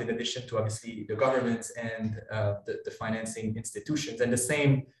bonds, in addition to obviously the governments and the financing institutions, and the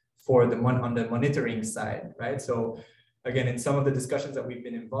same for on the monitoring side, right? So again, in some of the discussions that we've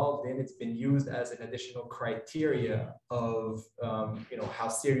been involved in, it's been used as an additional criteria of how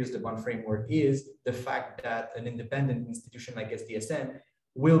serious the bond framework is, the fact that an independent institution like SDSN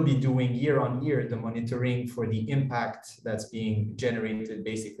will be doing year on year the monitoring for the impact that's being generated,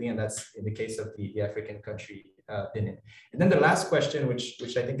 basically, and that's in the case of the African country Benin. And then the last question,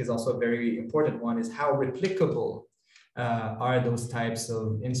 which I think is also a very important one, is how replicable are those types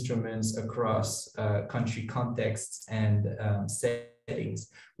of instruments across country contexts and settings.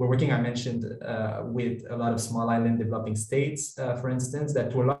 We're working, I mentioned, with a lot of small island developing states, for instance,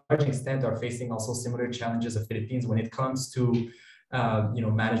 that to a large extent are facing also similar challenges of Philippines when it comes to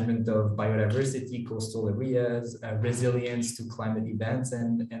management of biodiversity, coastal areas, resilience to climate events,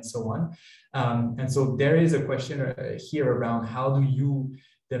 and so on. And so there is a question here around how do you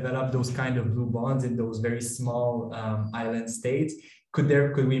develop those kind of blue bonds in those very small island states. Could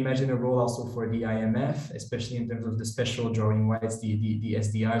we imagine a role also for the IMF, especially in terms of the special drawing rights, the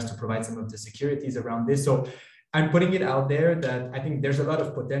SDRs, to provide some of the securities around this? So I'm putting it out there that I think there's a lot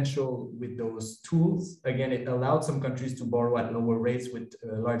of potential with those tools. Again, it allowed some countries to borrow at lower rates with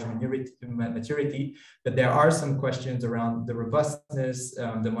large maturity, but there are some questions around the robustness,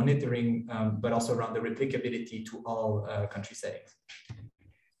 the monitoring, but also around the replicability to all country settings.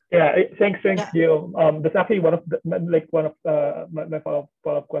 Yeah, thanks, Yeah. Gil. That's actually one of the, my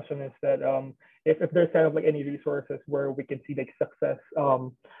follow-up question is that if there's kind of like any resources where we can see like success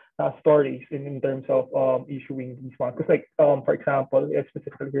stories in terms of issuing these funds. Because like for example,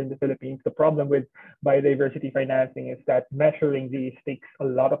 specifically here in the Philippines, the problem with biodiversity financing is that measuring these takes a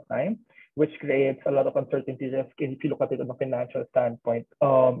lot of time, which creates a lot of uncertainty risk if you look at it from a financial standpoint.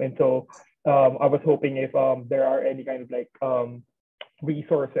 And so I was hoping if there are any kind of like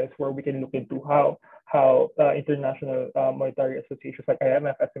resources where we can look into how international monetary associations like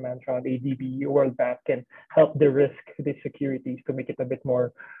IMF, as you mentioned, ADB, World Bank can help de-risk these securities to make it a bit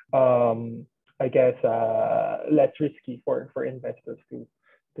more, I guess, less risky for investors to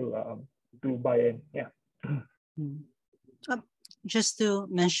buy in. Yeah. Just to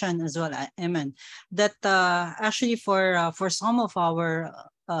mention as well, Eman, that actually for some of our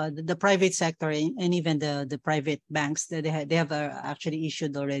the private sector and even the private banks, that they have actually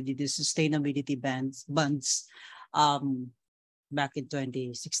issued already the sustainability bonds back in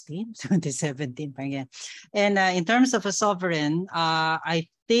 2016, 2017 again. And in terms of a sovereign, I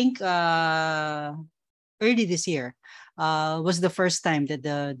think early this year was the first time that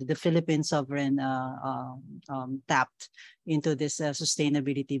the Philippine sovereign tapped into this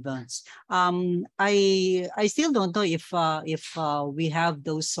sustainability bonds. I still don't know if we have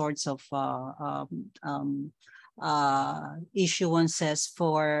those sorts of issuances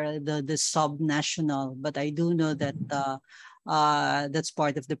for the sub-national, but I do know that that's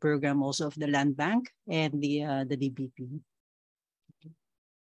part of the program also of the Land Bank and the DBP.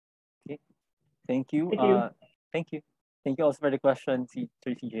 Okay, thank you. Thank you. Thank you also for the question,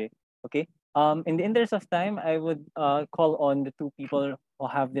 CJ. Okay. In the interest of time, I would call on the two people who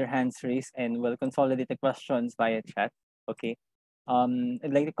have their hands raised and will consolidate the questions via chat. Okay.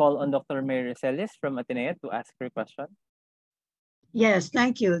 I'd like to call on Dr. Mary Celis from Ateneo to ask her question. Yes,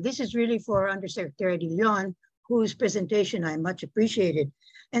 thank you. This is really for Undersecretary De Leon, whose presentation I much appreciated.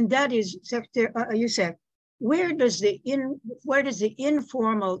 And that is, Secretary Yusek, where does the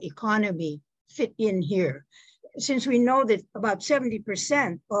informal economy fit in here? Since we know that about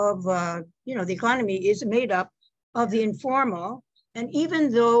 70% of the economy is made up of the informal, and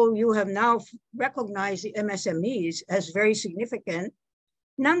even though you have now recognized the MSMEs as very significant,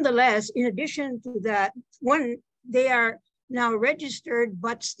 nonetheless, in addition to that, they are now registered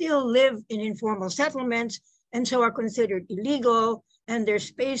but still live in informal settlements and so are considered illegal, and their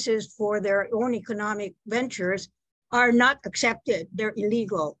spaces for their own economic ventures are not accepted. They're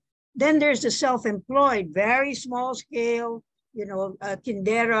illegal. Then there's the self-employed, very small scale,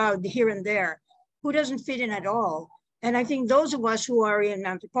 tindera here and there, who doesn't fit in at all. And I think those of us who are in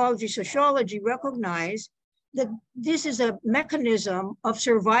anthropology, sociology recognize that this is a mechanism of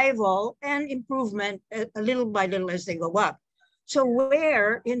survival and improvement a little by little as they go up. So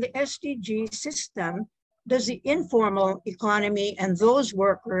where in the SDG system does the informal economy and those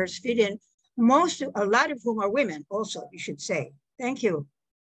workers fit in? A lot of whom are women also, you should say. Thank you.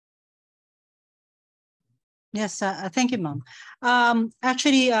 Yes, thank you, Ma'am.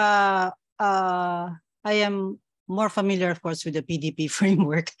 Actually, I am more familiar, of course, with the PDP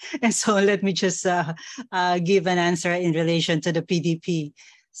framework. And so let me just give an answer in relation to the PDP.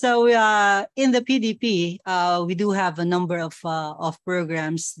 So in the PDP, we do have a number of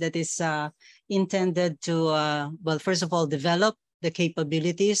programs that is intended to, well, first of all, develop the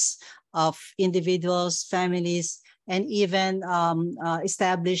capabilities of individuals, families, and even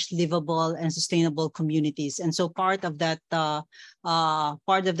establish livable and sustainable communities. And so part of that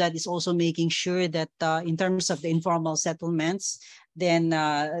is also making sure that in terms of the informal settlements, then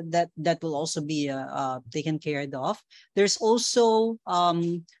that will also be taken care of. There's also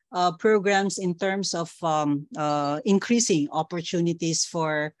programs in terms of increasing opportunities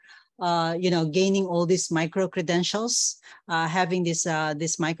for gaining all these micro credentials, having this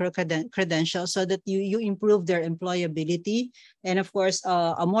micro credentials so that you improve their employability, and of course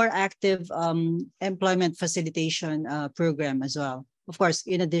a more active employment facilitation program as well. Of course,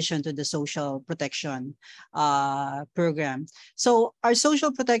 in addition to the social protection program. So our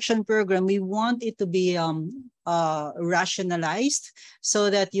social protection program, we want it to be rationalized so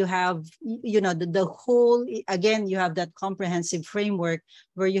that you have, the whole, again, you have that comprehensive framework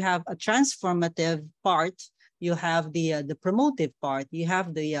where you have a transformative part, you have the promotive part, you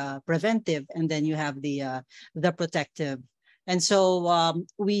have the preventive, and then you have the protective. And so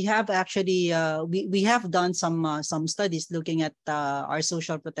we have actually we have done some studies looking at our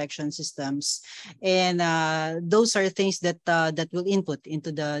social protection systems, and those are things that that will input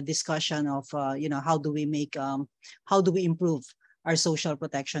into the discussion of how do we make how do we improve our social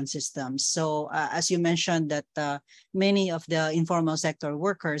protection systems. So as you mentioned that many of the informal sector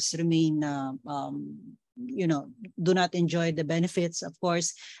workers remain do not enjoy the benefits, of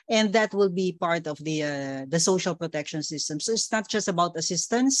course, and that will be part of the social protection system. So it's not just about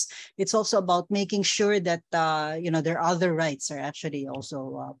assistance; it's also about making sure that their other rights are actually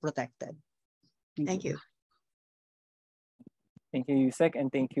also protected. Thank you. Thank you, Yusek,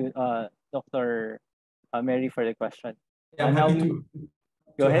 and thank you, Dr. Mary, for the question. Yeah, I'm now happy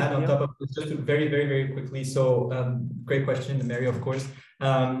go ahead, add on top of this, just very, very, very quickly. So great question, Mary, of course.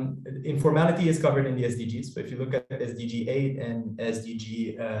 Informality is covered in the SDGs. But if you look at SDG 8 and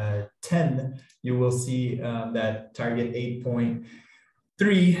SDG 10, you will see that target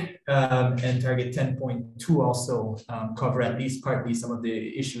 8.3 and target 10.2 also cover at least partly some of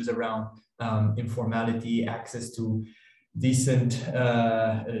the issues around informality, access to decent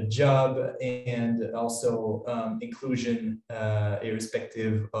job, and also inclusion,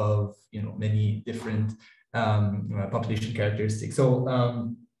 irrespective of many different population characteristics. So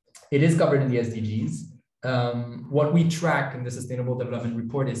it is covered in the SDGs. What we track in the Sustainable Development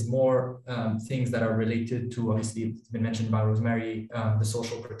Report is more things that are related to, obviously, it's been mentioned by Rosemary, the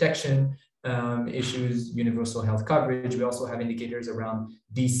social protection issues, universal health coverage. We also have indicators around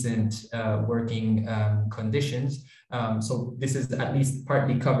decent working conditions. So this is at least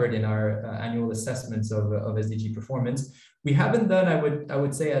partly covered in our annual assessments of SDG performance. We haven't done, I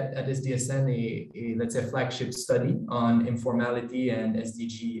would say, at SDSN a let's say flagship study on informality and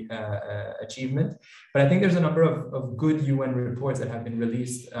SDG achievement, but I think there's a number of good UN reports that have been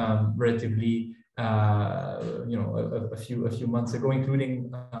released relatively a few months ago,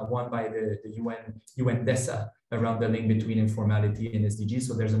 including one by the UN DESA around the link between informality and SDGs.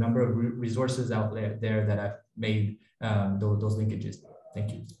 So there's a number of resources out there that have made those linkages.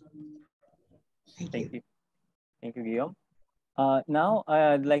 Thank you. Thank you. Thank you, Guillaume. Now,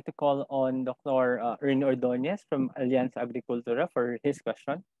 I'd like to call on Dr. Ern Ordonez from Alianza Agricultura for his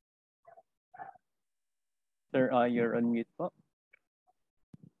question. Sir, you're on mute po.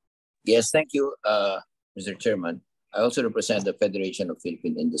 Yes, thank you, Mr. Chairman. I also represent the Federation of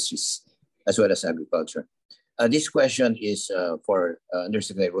Philippine Industries as well as agriculture. This question is for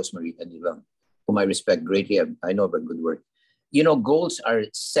Undersecretary Rosemary Anilang, whom I respect greatly. I know about good work. Goals are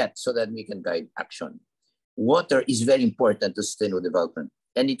set so that we can guide action. Water is very important to sustainable development,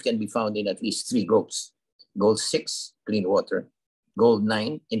 and it can be found in at least 3 goals. Goal 6, clean water. Goal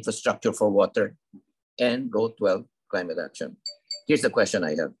 9, infrastructure for water. And goal 12, climate action. Here's the question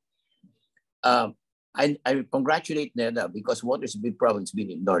I have. I congratulate NEDA because water is a big problem. It's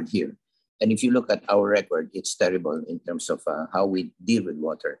been ignored here. And if you look at our record, it's terrible in terms of how we deal with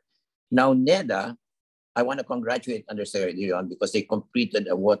water. Now, NEDA, I want to congratulate Undersecretary Leon because they completed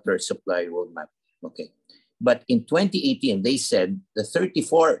a water supply roadmap. Okay. But in 2018, they said the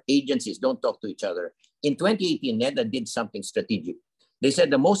 34 agencies don't talk to each other. In 2018, NEDA did something strategic. They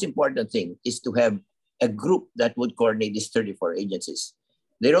said the most important thing is to have a group that would coordinate these 34 agencies.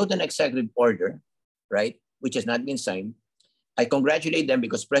 They wrote an executive order, right, which has not been signed. I congratulate them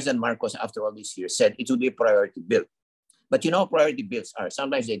because President Marcos, after all these years, said it would be a priority bill. But priority bills are,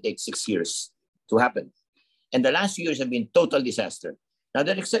 sometimes they take 6 years to happen. And the last few years have been total disaster. Now,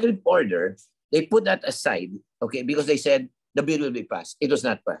 that executive order, they put that aside, okay, because they said the bill will be passed. It was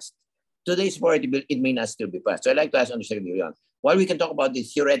not passed. Today's priority bill, it may not still be passed. So I'd like to ask Undersecretary Leon, while we can talk about the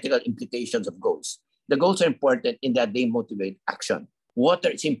theoretical implications of goals, the goals are important in that they motivate action. Water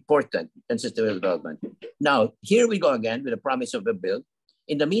is important in sustainable development. Now, here we go again with the promise of a bill.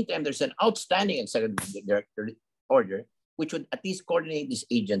 In the meantime, there's an outstanding executive order which would at least coordinate these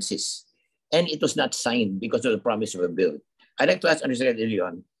agencies. And it was not signed because of the promise of a bill. I'd like to ask Undersecretary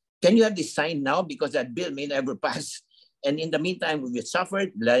Leon, can you have this signed now because that bill may never pass? And in the meantime, we've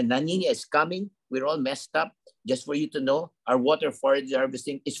suffered. La Nina is coming. We're all messed up. Just for you to know, our water forage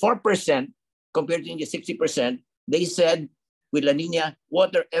harvesting is 4% compared to the 60%. They said with La Nina,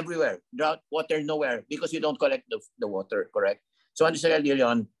 water everywhere, drought, water nowhere because you don't collect the water, correct? So Undersecretary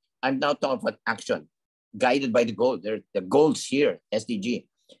Leon, I'm now talking about action, guided by the goal. There are the goals here, SDG.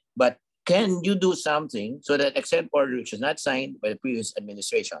 But can you do something so that executive order, which was not signed by the previous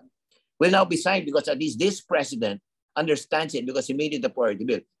administration, will now be signed because at least this president understands it because he made it a priority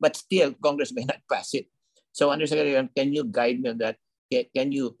bill, but still Congress may not pass it. So Undersecretary, can you guide me on that?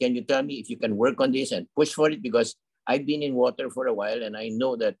 Can you tell me if you can work on this and push for it? Because I've been in water for a while and I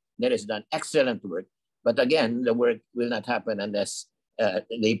know that NEDA has done excellent work. But again, the work will not happen unless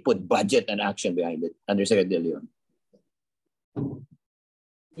they put budget and action behind it. Undersecretary De Leon.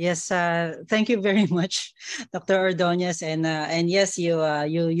 Yes, thank you very much, Dr. Ordonez, and yes, you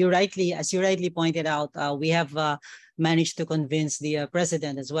rightly, as you rightly pointed out, we have managed to convince the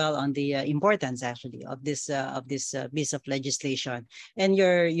president as well on the importance actually of this piece of legislation. And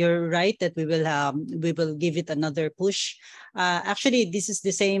you're right that we will give it another push. Actually, this is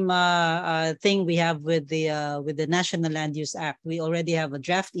the same thing we have with the National Land Use Act. We already have a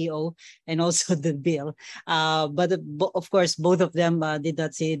draft EO and also the bill, but of course both of them did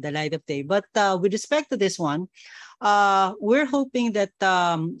not see the light of day. But with respect to this one, we're hoping that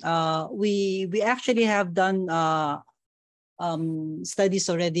we actually have done studies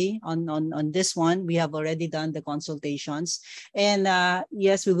already on this one. We have already done the consultations, and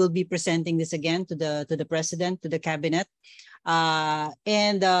yes, we will be presenting this again to the president, to the cabinet,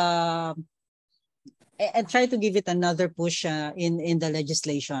 and try to give it another push in the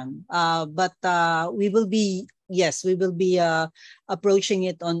legislation. But we will be approaching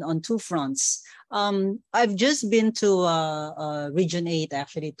it on two fronts. I've just been to Region 8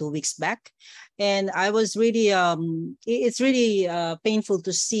 actually 2 weeks back, and I was really it's really painful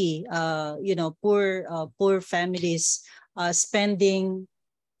to see poor families spending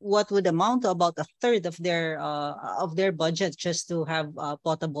what would amount to about a third of their budget just to have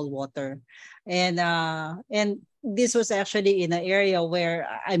potable water, and this was actually in an area where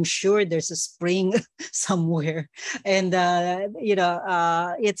I'm sure there's a spring somewhere, and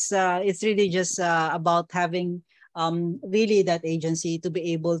it's really just about having really that agency to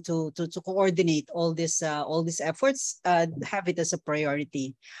be able to coordinate all these efforts, have it as a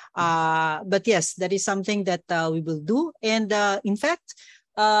priority. But yes, that is something that we will do, and in fact,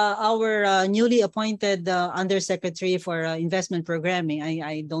 our newly appointed Undersecretary for Investment Programming,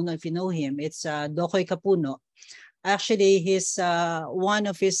 I don't know if you know him, it's Dokoy Capuno. Actually, one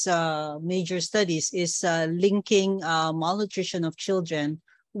of his major studies is linking malnutrition of children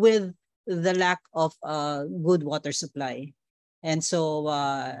with the lack of good water supply. And so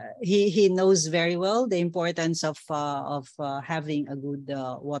he knows very well the importance of having a good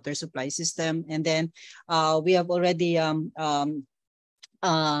water supply system. And then we have already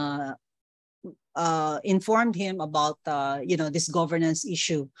informed him about this governance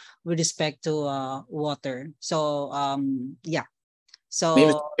issue with respect to water. So yeah, so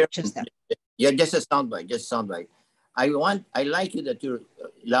just that. Yeah, just a soundbite. I like you that you're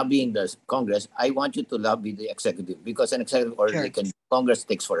lobbying the Congress. I want you to lobby the executive, because an executive order Congress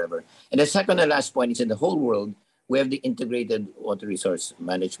takes forever. And the second and last point is, in the whole world, we have the integrated water resource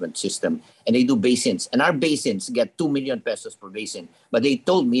management system, and they do basins. And our basins get 2 million pesos per basin. But they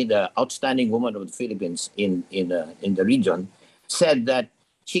told me, the outstanding woman of the Philippines in the region said that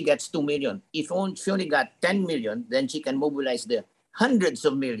she gets 2 million. If she only got 10 million, then she can mobilize the hundreds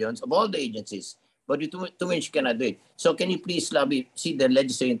of millions of all the agencies. But with 2 million, she cannot do it. So can you please lobby? See, the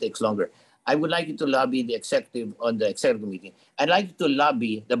legislation takes longer. I would like you to lobby the executive on the executive meeting. I'd like you to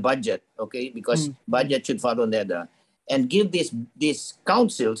lobby the budget, okay? Because budget should follow NEDA. And give these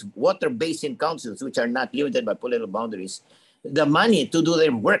councils, water basin councils, which are not limited by political boundaries, the money to do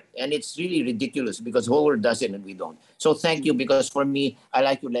their work. And it's really ridiculous because the whole world does it and we don't. So thank you, because for me, I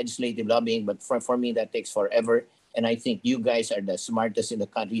like your legislative lobbying, but for me, that takes forever. And I think you guys are the smartest in the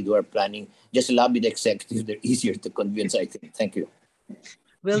country who are planning. Just lobby the executive. They're easier to convince, I think. Thank you.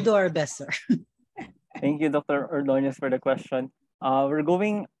 We'll do our best, sir. Thank you, Dr. Ordonez, for the question. We're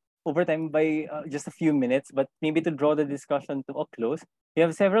going over time by just a few minutes, but maybe to draw the discussion to a close, we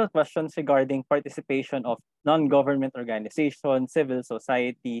have several questions regarding participation of non-government organizations, civil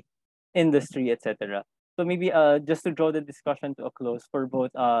society, industry, etc. So maybe just to draw the discussion to a close for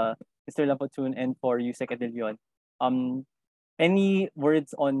both Mr. Lampotun and for you, Secretary De Leon, any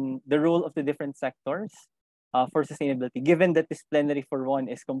words on the role of the different sectors for sustainability, given that this plenary for one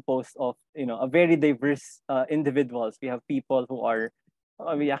is composed of a very diverse individuals. We have people who are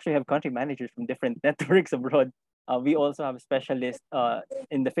we actually have country managers from different networks abroad. We also have specialists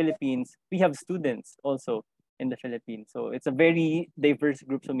in the Philippines. We have students also in the Philippines. So it's a very diverse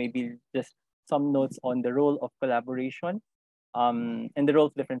group. So maybe just some notes on the role of collaboration and the role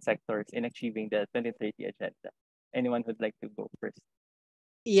of different sectors in achieving the 2030 agenda. Anyone who'd like to go first?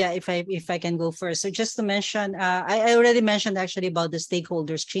 Yeah, if I can go first. So just to mention, I already mentioned actually about the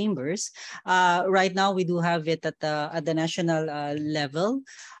stakeholders chambers. Right now we do have it at the national level.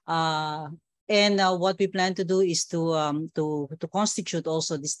 And what we plan to do is to constitute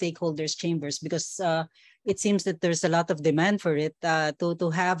also the stakeholders chambers, because it seems that there's a lot of demand for it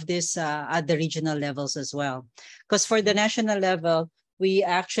to have this at the regional levels as well. Because for the national level, we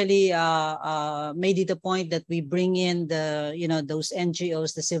actually made it a point that we bring in the, those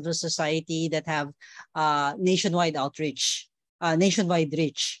NGOs, the civil society that have nationwide outreach, nationwide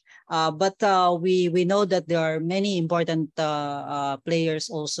reach. But we know that there are many important players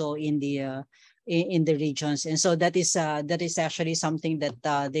also in the regions, and so that is actually something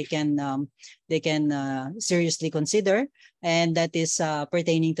that they can seriously consider, and that is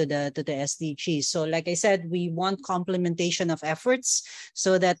pertaining to the SDGs. So, like I said, we want complementation of efforts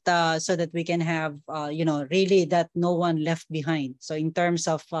so that we can have really that no one left behind. So, in terms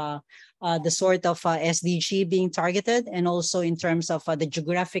of the sort of SDG being targeted, and also in terms of the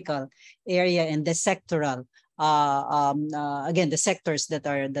geographical area and the sectoral. Again, the sectors that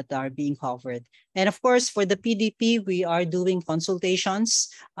are being covered. And of course, for the PDP, we are doing consultations.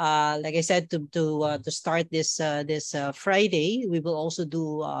 Like I said, to start this Friday, we will also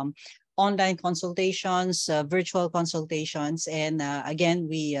do online consultations, virtual consultations, and again,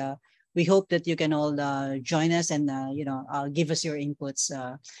 we hope that you can all join us and give us your inputs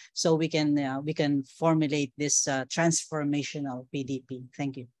so we can formulate this transformational PDP.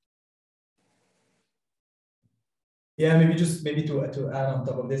 Thank you. Yeah, maybe to add on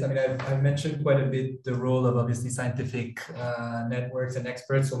top of this, I mean, I've mentioned quite a bit the role of obviously scientific networks and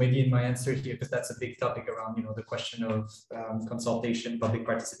experts. So maybe in my answer here, because that's a big topic around the question of consultation, public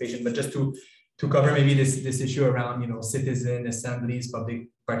participation, but just to cover maybe this issue around citizen assemblies, public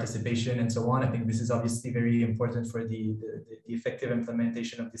participation, and so on. I think this is obviously very important for the effective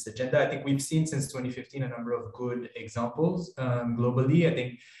implementation of this agenda. I think we've seen since 2015 a number of good examples globally. I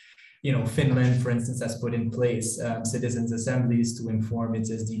think Finland, for instance, has put in place citizens' assemblies to inform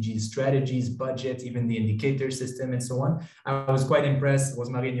its SDG strategies, budget, even the indicator system, and so on. I was quite impressed,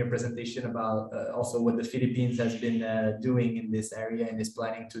 Rosemary, in your presentation about also what the Philippines has been doing in this area and is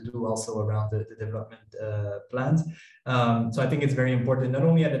planning to do also around the development plans. So I think it's very important, not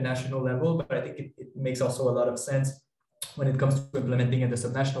only at the national level, but I think it makes also a lot of sense when it comes to implementing at the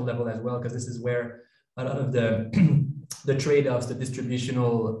subnational level as well, because this is where a lot of the trade-offs, the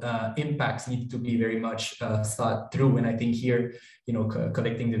distributional impacts need to be very much thought through. And I think here,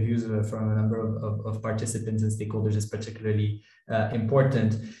 collecting the views from a number of participants and stakeholders is particularly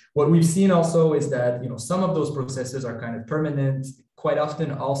important. What we've seen also is that, some of those processes are kind of permanent. Quite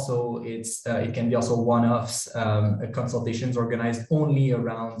often also it can be also one-offs, consultations organized only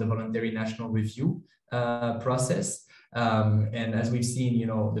around the voluntary national review process. And as we've seen,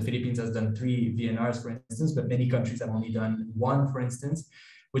 the Philippines has done 3 VNRs, for instance, but many countries have only done 1, for instance,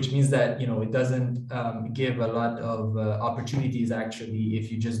 which means that, it doesn't give a lot of opportunities, actually,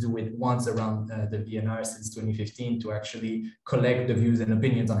 if you just do it once around the VNR since 2015 to actually collect the views and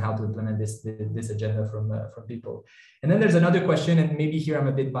opinions on how to implement this agenda from people. And then there's another question, and maybe here I'm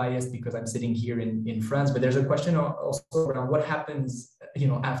a bit biased because I'm sitting here in France, but there's a question also around what happens,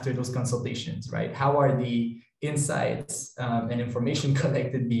 after those consultations, right? How are the insights and information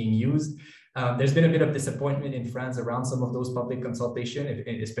collected being used? There's been a bit of disappointment in France around some of those public consultation,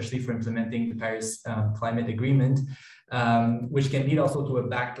 especially for implementing the Paris Climate Agreement, which can lead also to a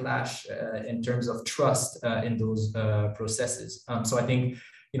backlash in terms of trust in those processes. So I think,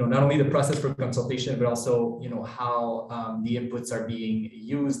 not only the process for consultation, but also, how the inputs are being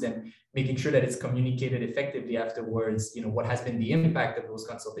used and making sure that it's communicated effectively afterwards, what has been the impact of those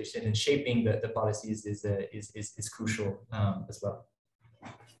consultations and shaping the policies is crucial as well.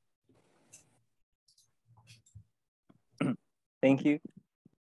 Thank you.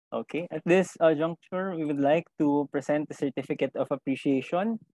 Okay, at this juncture, we would like to present the Certificate of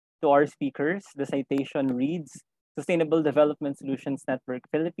Appreciation to our speakers. The citation reads, Sustainable Development Solutions Network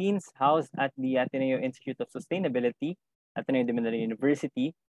Philippines, housed at the Ateneo Institute of Sustainability, Ateneo de Manila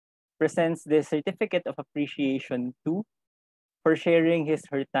University, presents the Certificate of Appreciation to for sharing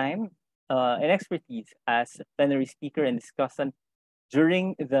her time and expertise as plenary speaker and discussant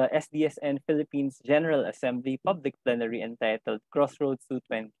during the SDSN Philippines General Assembly Public Plenary entitled Crossroads to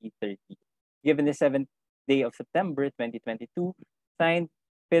 2030, given the 7th day of September 2022, signed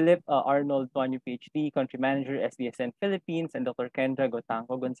Philip Arnold Tuanyo, PhD, Country Manager, SDSN Philippines, and Dr. Kendra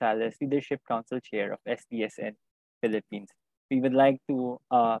Gotanco Gonzalez, Leadership Council Chair of SDSN Philippines. We would like to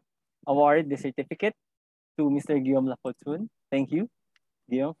award the certificate to Mr. Guillaume Lafotun. Thank you,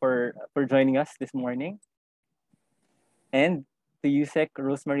 Guillaume, for joining us this morning. And to USEC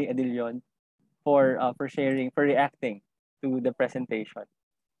Rosemary Adilion for reacting to the presentation.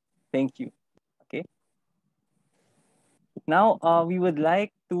 Thank you. Okay. Now, we would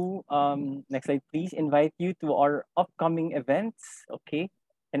like to, next slide, please, invite you to our upcoming events. Okay.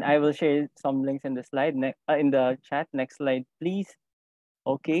 And I will share some links in the slide, in the chat. Next slide, please.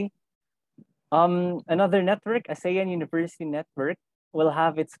 Okay. Another network, ASEAN University Network, will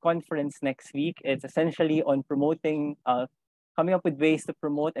have its conference next week. It's essentially on promoting, coming up with ways to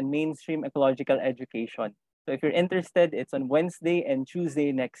promote and mainstream ecological education. So if you're interested, it's on Wednesday and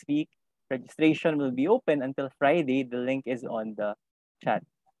Tuesday next week. Registration will be open until Friday. The link is on the chat.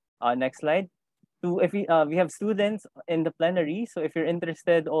 Next slide. If we have students in the plenary, so if you're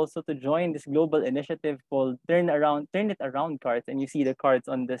interested also to join this global initiative called Turn It Around cards, and you see the cards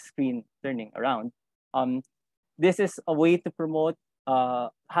on the screen turning around. This is a way to promote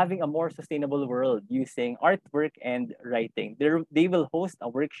having a more sustainable world using artwork and writing. They will host a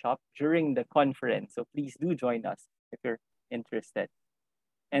workshop during the conference, so please do join us if you're interested.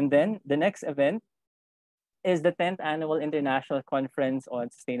 And then the next event is the 10th Annual International Conference on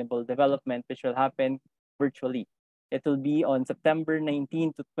Sustainable Development, which will happen virtually. It will be on September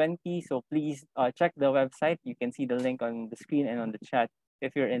 19 to 20, so please check the website. You can see the link on the screen and on the chat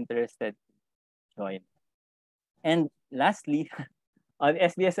if you're interested. Join. And lastly,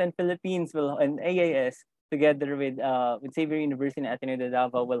 SDSN Philippines and AAS, together with Xavier University and Ateneo de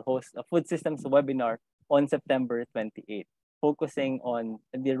Davao, will host a food systems webinar on September 28, focusing on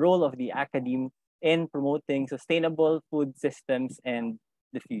the role of the academe in promoting sustainable food systems and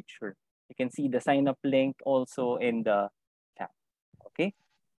the future. You can see the sign-up link also in the chat. Okay.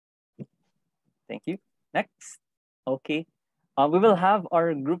 Thank you. Next. Okay. We will have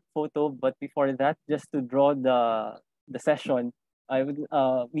our group photo, but before that, just to draw the session,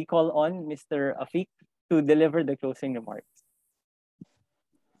 we call on Mr. Afik to deliver the closing remarks.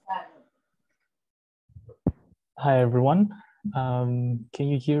 Hi, everyone. Can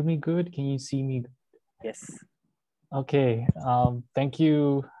you hear me good? Can you see me? Yes. Okay. Thank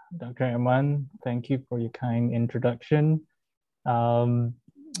you, Dr. Eman. Thank you for your kind introduction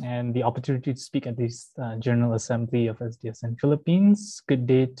and the opportunity to speak at this General Assembly of SDSN Philippines. Good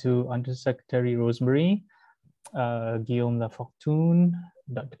day to Undersecretary Rosemary, Guillaume Lafortune,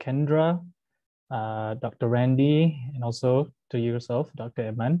 Dr. Kendra, Dr. Randy, and also to yourself,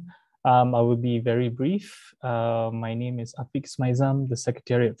 Dr. Eman. I will be very brief. My name is Afik Smaizam, the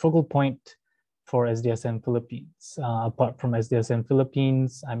Secretary at Focal Point for SDSN Philippines. Apart from SDSN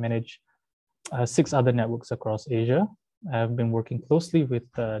Philippines, I manage 6 other networks across Asia. I've been working closely with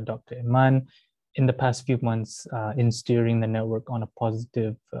Dr. Eman in the past few months in steering the network on a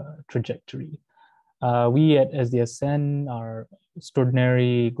positive trajectory. We at SDSN are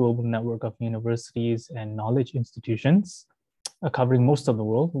extraordinary global network of universities and knowledge institutions covering most of the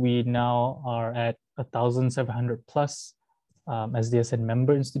world. We now are at 1,700 plus SDSN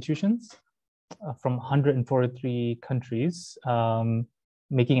member institutions from 143 countries,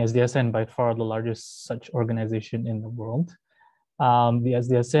 making SDSN by far the largest such organization in the world. The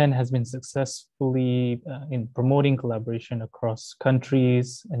SDSN has been successfully in promoting collaboration across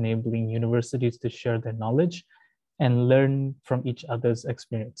countries, enabling universities to share their knowledge and learn from each other's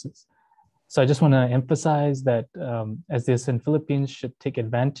experiences. So I just want to emphasize that SDSN Philippines should take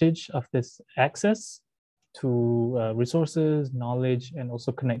advantage of this access to resources, knowledge, and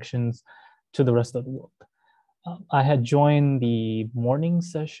also connections to the rest of the world. I had joined the morning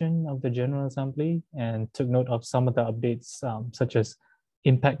session of the General Assembly and took note of some of the updates, such as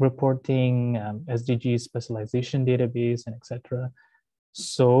impact reporting, SDG specialization database, and etc.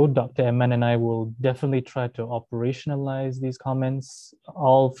 So Dr. Eman and I will definitely try to operationalize these comments,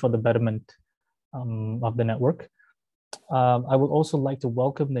 all for the betterment of the network. I would also like to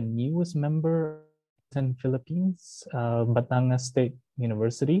welcome the newest member in Philippines, Batangas State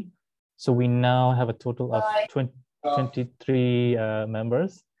University. So we now have a total of 23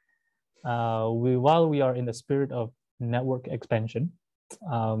 members. While we are in the spirit of network expansion,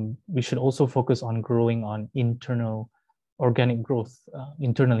 we should also focus on growing on internal organic growth,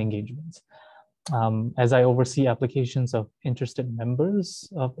 internal engagements. As I oversee applications of interested members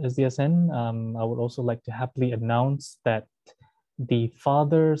of SDSN, I would also like to happily announce that the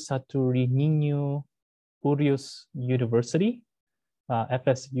Father Saturi Niño Urios University,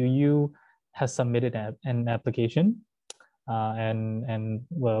 FSUU, has submitted an application.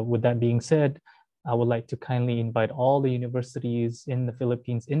 Well, with that being said, I would like to kindly invite all the universities in the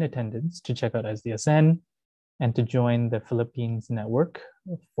Philippines in attendance to check out SDSN and to join the Philippines network.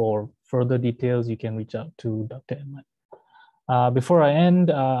 For further details, you can reach out to Dr. Eman. Before I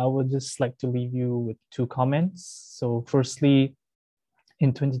end, I would just like to leave you with 2 comments. So firstly,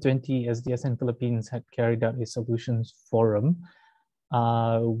 in 2020, SDSN Philippines had carried out a solutions forum.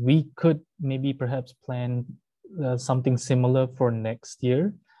 We could maybe perhaps plan something similar for next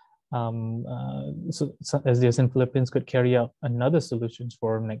year. So SDSN Philippines could carry out another solutions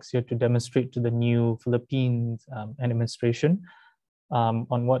forum next year to demonstrate to the new Philippines administration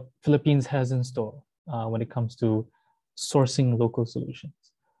on what Philippines has in store when it comes to sourcing local solutions.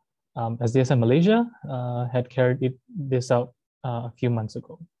 SDSN Malaysia had carried this out a few months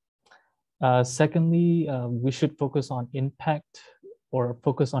ago. Secondly, we should focus on impact or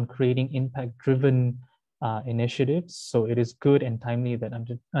focus on creating impact-driven initiatives. So it is good and timely that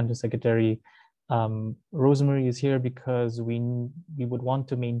Undersecretary Rosemary is here, because we would want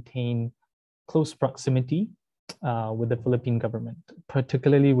to maintain close proximity with the Philippine government,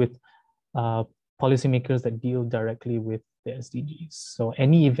 particularly with policymakers that deal directly with the SDGs. So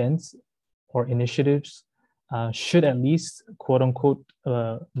any events or initiatives should at least, quote unquote,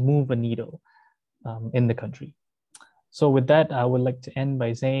 move a needle in the country. So with that, I would like to end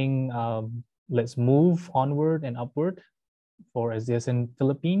by saying, let's move onward and upward for SDSN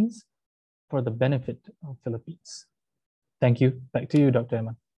Philippines for the benefit of Philippines. Thank you. Back to you, Dr.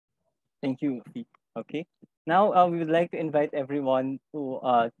 Emma. Thank you. Okay. Now we would like to invite everyone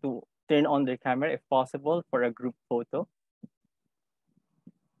to turn on their camera if possible for a group photo.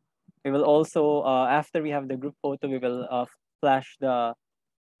 We will also, after we have the group photo, we will flash the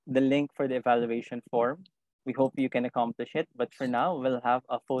link for the evaluation form. We hope you can accomplish it. But for now, we'll have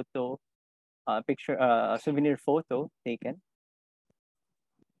a photo, a souvenir photo taken.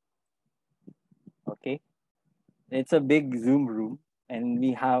 Okay. It's a big Zoom room, and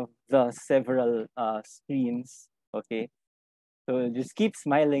we have the several screens. Okay. So just keep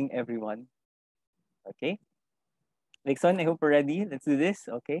smiling, everyone. Okay. Nixon, I hope we're ready. Let's do this.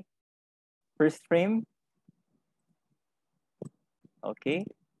 Okay. First frame. Okay.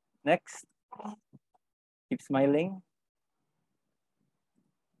 Next. Keep smiling.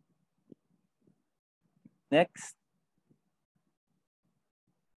 Next.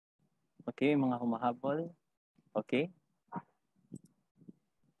 Okay, mga humahabol. Okay.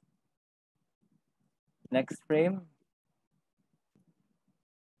 Next frame.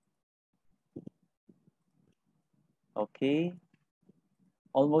 Okay.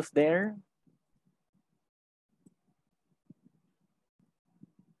 Almost there.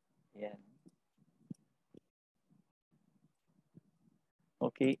 Yeah.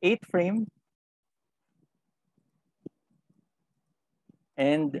 Okay, 8th frame.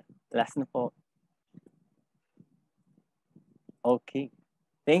 And last na po. Okay.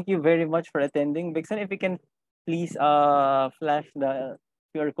 Thank you very much for attending. Vixen, if you can please flash the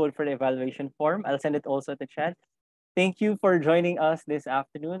QR code for the evaluation form. I'll send it also to chat. Thank you for joining us this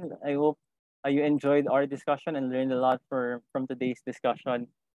afternoon. I hope you enjoyed our discussion and learned a lot from today's discussion.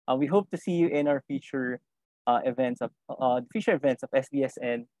 We hope to see you in our future events of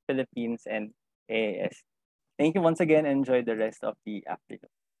SDSN, Philippines, and AAS. Thank you once again, and enjoy the rest of the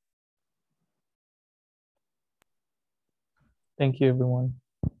afternoon. Thank you, everyone.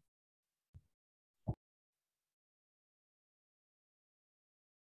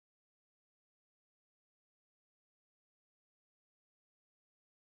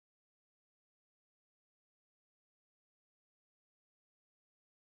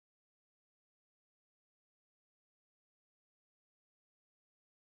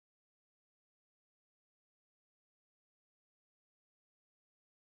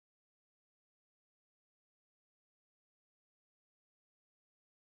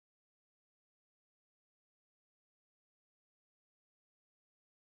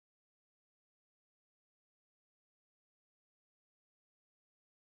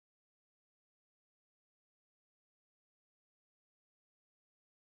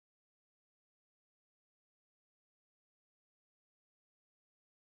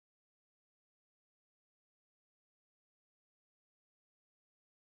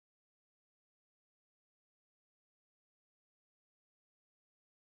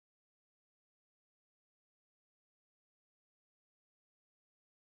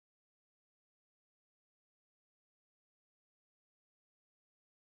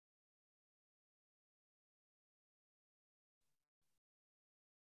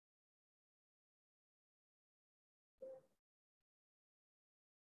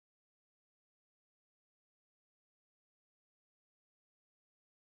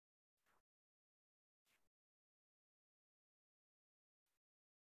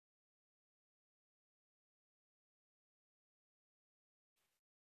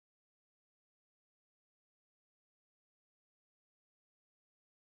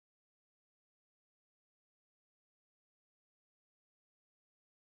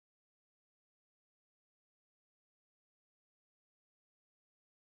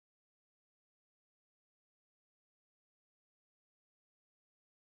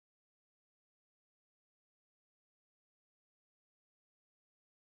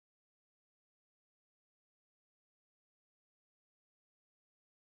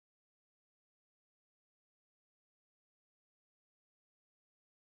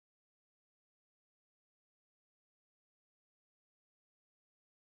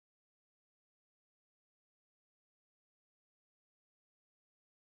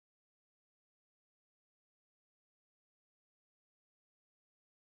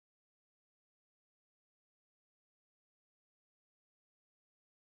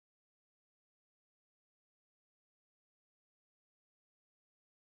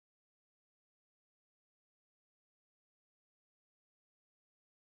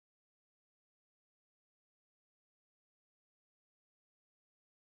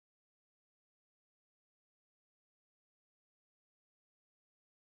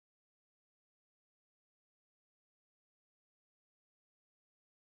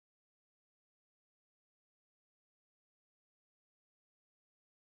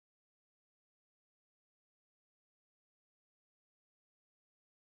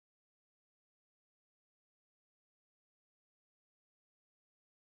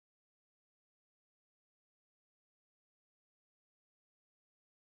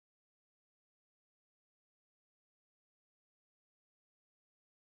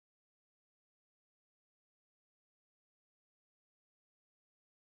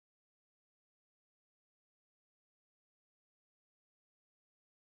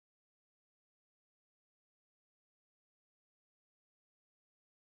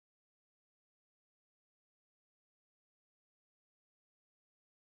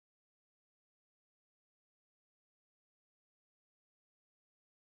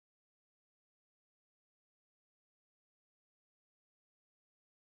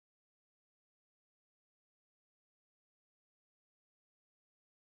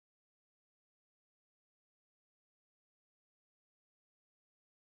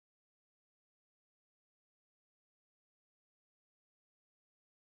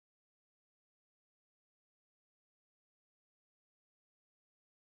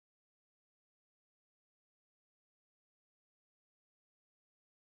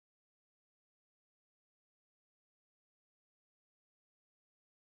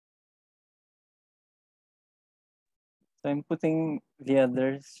 So I'm putting the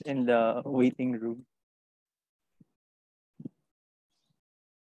others in the waiting room.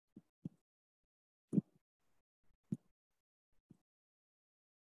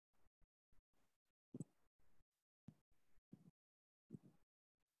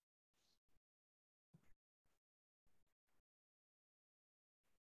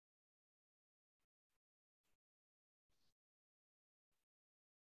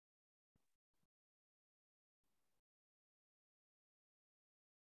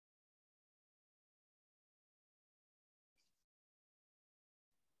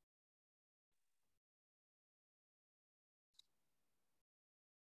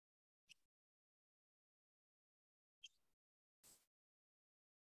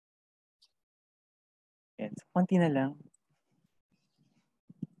 Yan. So, konti na lang.